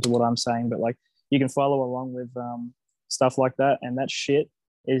even listen to what I'm saying, but like you can follow along with stuff like that, and that shit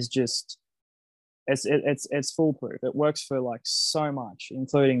is just it's foolproof. It works for like so much,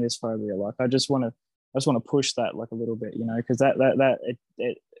 including this phobia. Like I just want to push that like a little bit, because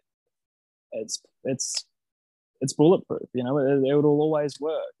it's bulletproof. It will always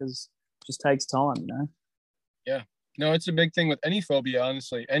work because it just takes time. Yeah. No, it's a big thing with any phobia,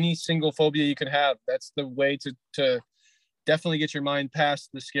 honestly. Any single phobia you can have, that's the way to definitely get your mind past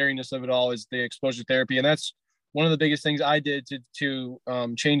the scariness of it all is the exposure therapy. And that's one of the biggest things I did to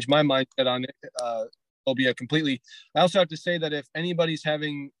change my mindset on phobia completely. I also have to say that if anybody's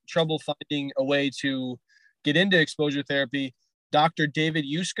having trouble finding a way to get into exposure therapy, Dr. David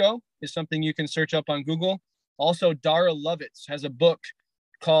Yusko is something you can search up on Google. Also, Dara Lovitz has a book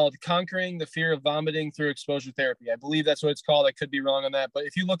called Conquering the Fear of Vomiting Through Exposure Therapy. I believe that's what it's called. I could be wrong on that. But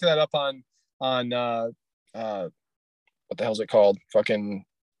if you look that up on what the hell is it called? Fucking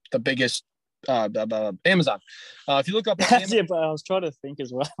the biggest Amazon. If you look up on Amazon, yeah, but I was trying to think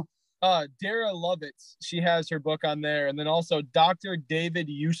as well. Dara Lovitz, she has her book on there. And then also Dr. David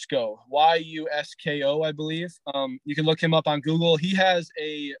Yusko, Yusko, I believe. You can look him up on Google. He has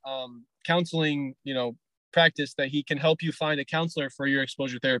a counseling, practice that he can help you find a counselor for your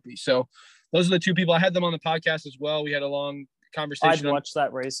exposure therapy. So those are the two people. I had them on the podcast as well. We had a long conversation. I'd watched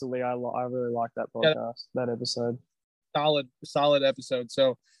that recently. I really liked that podcast, that episode. Solid episode.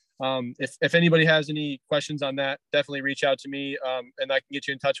 So if anybody has any questions on that, definitely reach out to me and I can get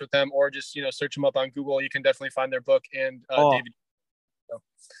you in touch with them, or just search them up on Google. You can definitely find their book and David.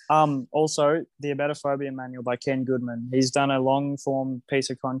 Also, the Emetophobia manual by Ken Goodman. He's done a long form piece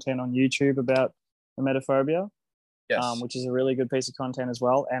of content on YouTube about emetophobia, Yes. which is a really good piece of content as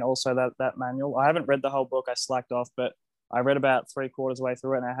well. And also that manual. I haven't read the whole book. I slacked off, but I read about 3/4 way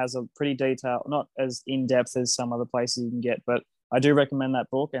through it, and it has a pretty detailed, not as in depth as some other places you can get, but I do recommend that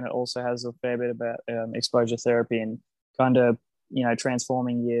book. And it also has a fair bit about exposure therapy and kind of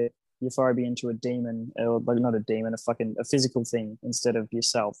transforming your phobia into a demon, or like not a demon, a physical thing instead of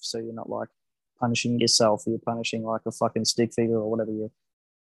yourself. So you're not like punishing yourself, you're punishing like a fucking stick figure or whatever you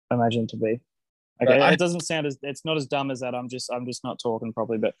imagine to be. Okay, it doesn't sound it's not as dumb as that. I'm just not talking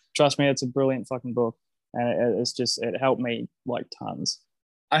properly, but trust me, it's a brilliant fucking book, and it helped me like tons.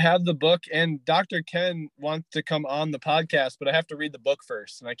 I have the book, and Dr. Ken wants to come on the podcast, but I have to read the book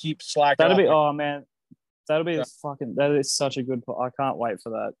first, and I keep slacking. Oh man, that is such a good book. I can't wait for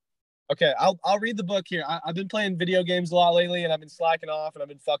that. Okay, I'll read the book here. I've been playing video games a lot lately, and I've been slacking off, and I've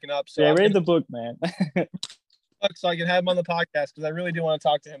been fucking up. So yeah, read the book, man. So I can have him on the podcast, because I really do want to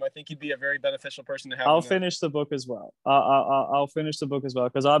talk to him. I think he'd be a very beneficial person to have. I'll finish the book as well. I'll finish the book as well,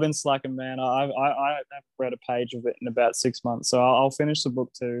 because I've been slacking, man. I haven't read a page of it in about 6 months, so I'll finish the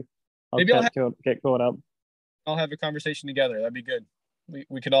book too. Maybe I'll get caught up. I'll have a conversation together. That'd be good.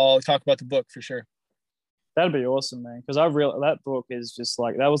 We could all talk about the book for sure. That'd be awesome, man. Because that book is just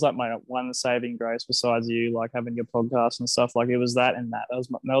like, that was like my one saving grace besides you, like having your podcast and stuff. Like it was that and that. That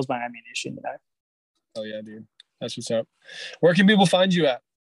was my ammunition, Oh yeah, dude. That's what's up. Where can people find you at?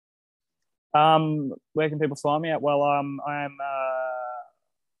 Where can people find me at? Well,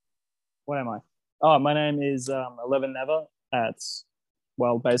 what am I? Oh, my name is 11 Never at,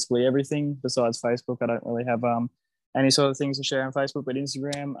 well, basically everything besides Facebook. I don't really have any sort of things to share on Facebook, but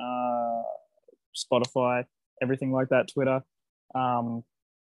Instagram, Spotify, everything like that, Twitter. Are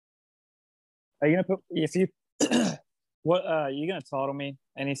you gonna put what are you gonna title me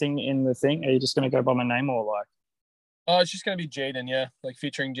anything in the thing? Are you just gonna go by my name or like? Oh, it's just gonna be Jayden, yeah, like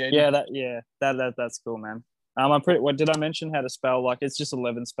featuring Jayden. Yeah, that's cool, man. I'm pretty. What did I mention how to spell? Like it's just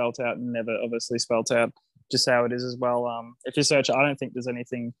 11 spelt out and never obviously spelt out, just how it is as well. If you search, I don't think there's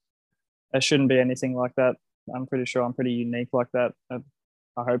anything. There shouldn't be anything like that. I'm pretty sure I'm pretty unique like that. I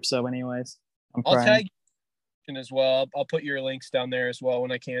hope so, anyways. I'll tag you as well. I'll put your links down there as well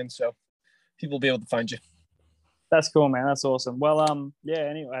when I can, so people will be able to find you. That's cool, man. That's awesome. Well, yeah.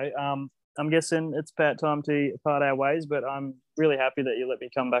 Anyway, I'm guessing it's about time to part our ways, but I'm really happy that you let me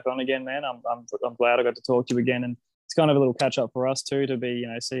come back on again, man. I'm glad I got to talk to you again, and it's kind of a little catch up for us too, to be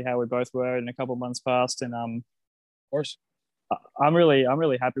see how we both were in a couple of months past, and of course. I'm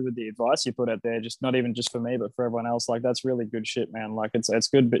really happy with the advice you put out there. Just not even just for me, but for everyone else. Like that's really good shit, man. Like it's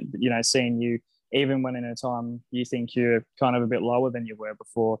good, but seeing you, even when in a time you think you're kind of a bit lower than you were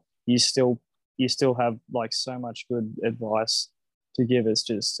before, you still have like so much good advice to give. It's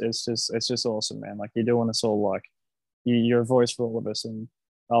just awesome, man. Like you're doing us all, like you're a voice for all of us, and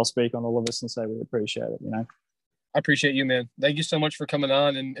I'll speak on all of us and say we appreciate it. I appreciate you, man. Thank you so much for coming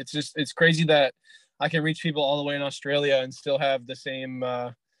on. And it's crazy that I can reach people all the way in Australia and still have the same,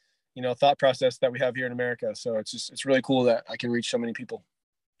 thought process that we have here in America. So it's really cool that I can reach so many people.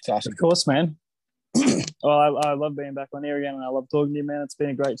 It's awesome. Of course, man. Well, I love being back on here again, and I love talking to you, man. It's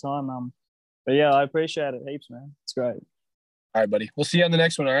been a great time. But yeah, I appreciate it heaps, man. It's great. All right, buddy. We'll see you on the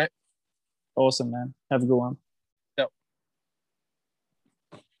next one. All right. Awesome, man. Have a good one. Yep.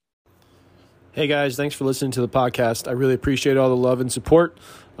 Hey guys, thanks for listening to the podcast. I really appreciate all the love and support.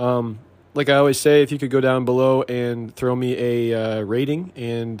 Like I always say, if you could go down below and throw me a rating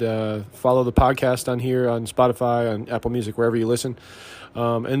and follow the podcast on here on Spotify, on Apple Music, wherever you listen,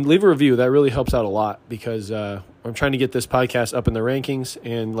 and leave a review. That really helps out a lot because I'm trying to get this podcast up in the rankings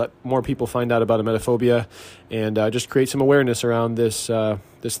and let more people find out about emetophobia and just create some awareness around this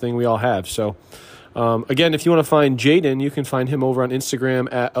thing we all have. So again, if you want to find Jayden, you can find him over on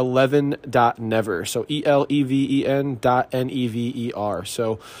Instagram at 11.never. So ELEVEN.NEVER.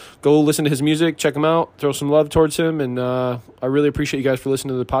 So go listen to his music, check him out, throw some love towards him. And I really appreciate you guys for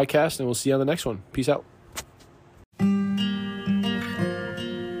listening to the podcast, and we'll see you on the next one. Peace out.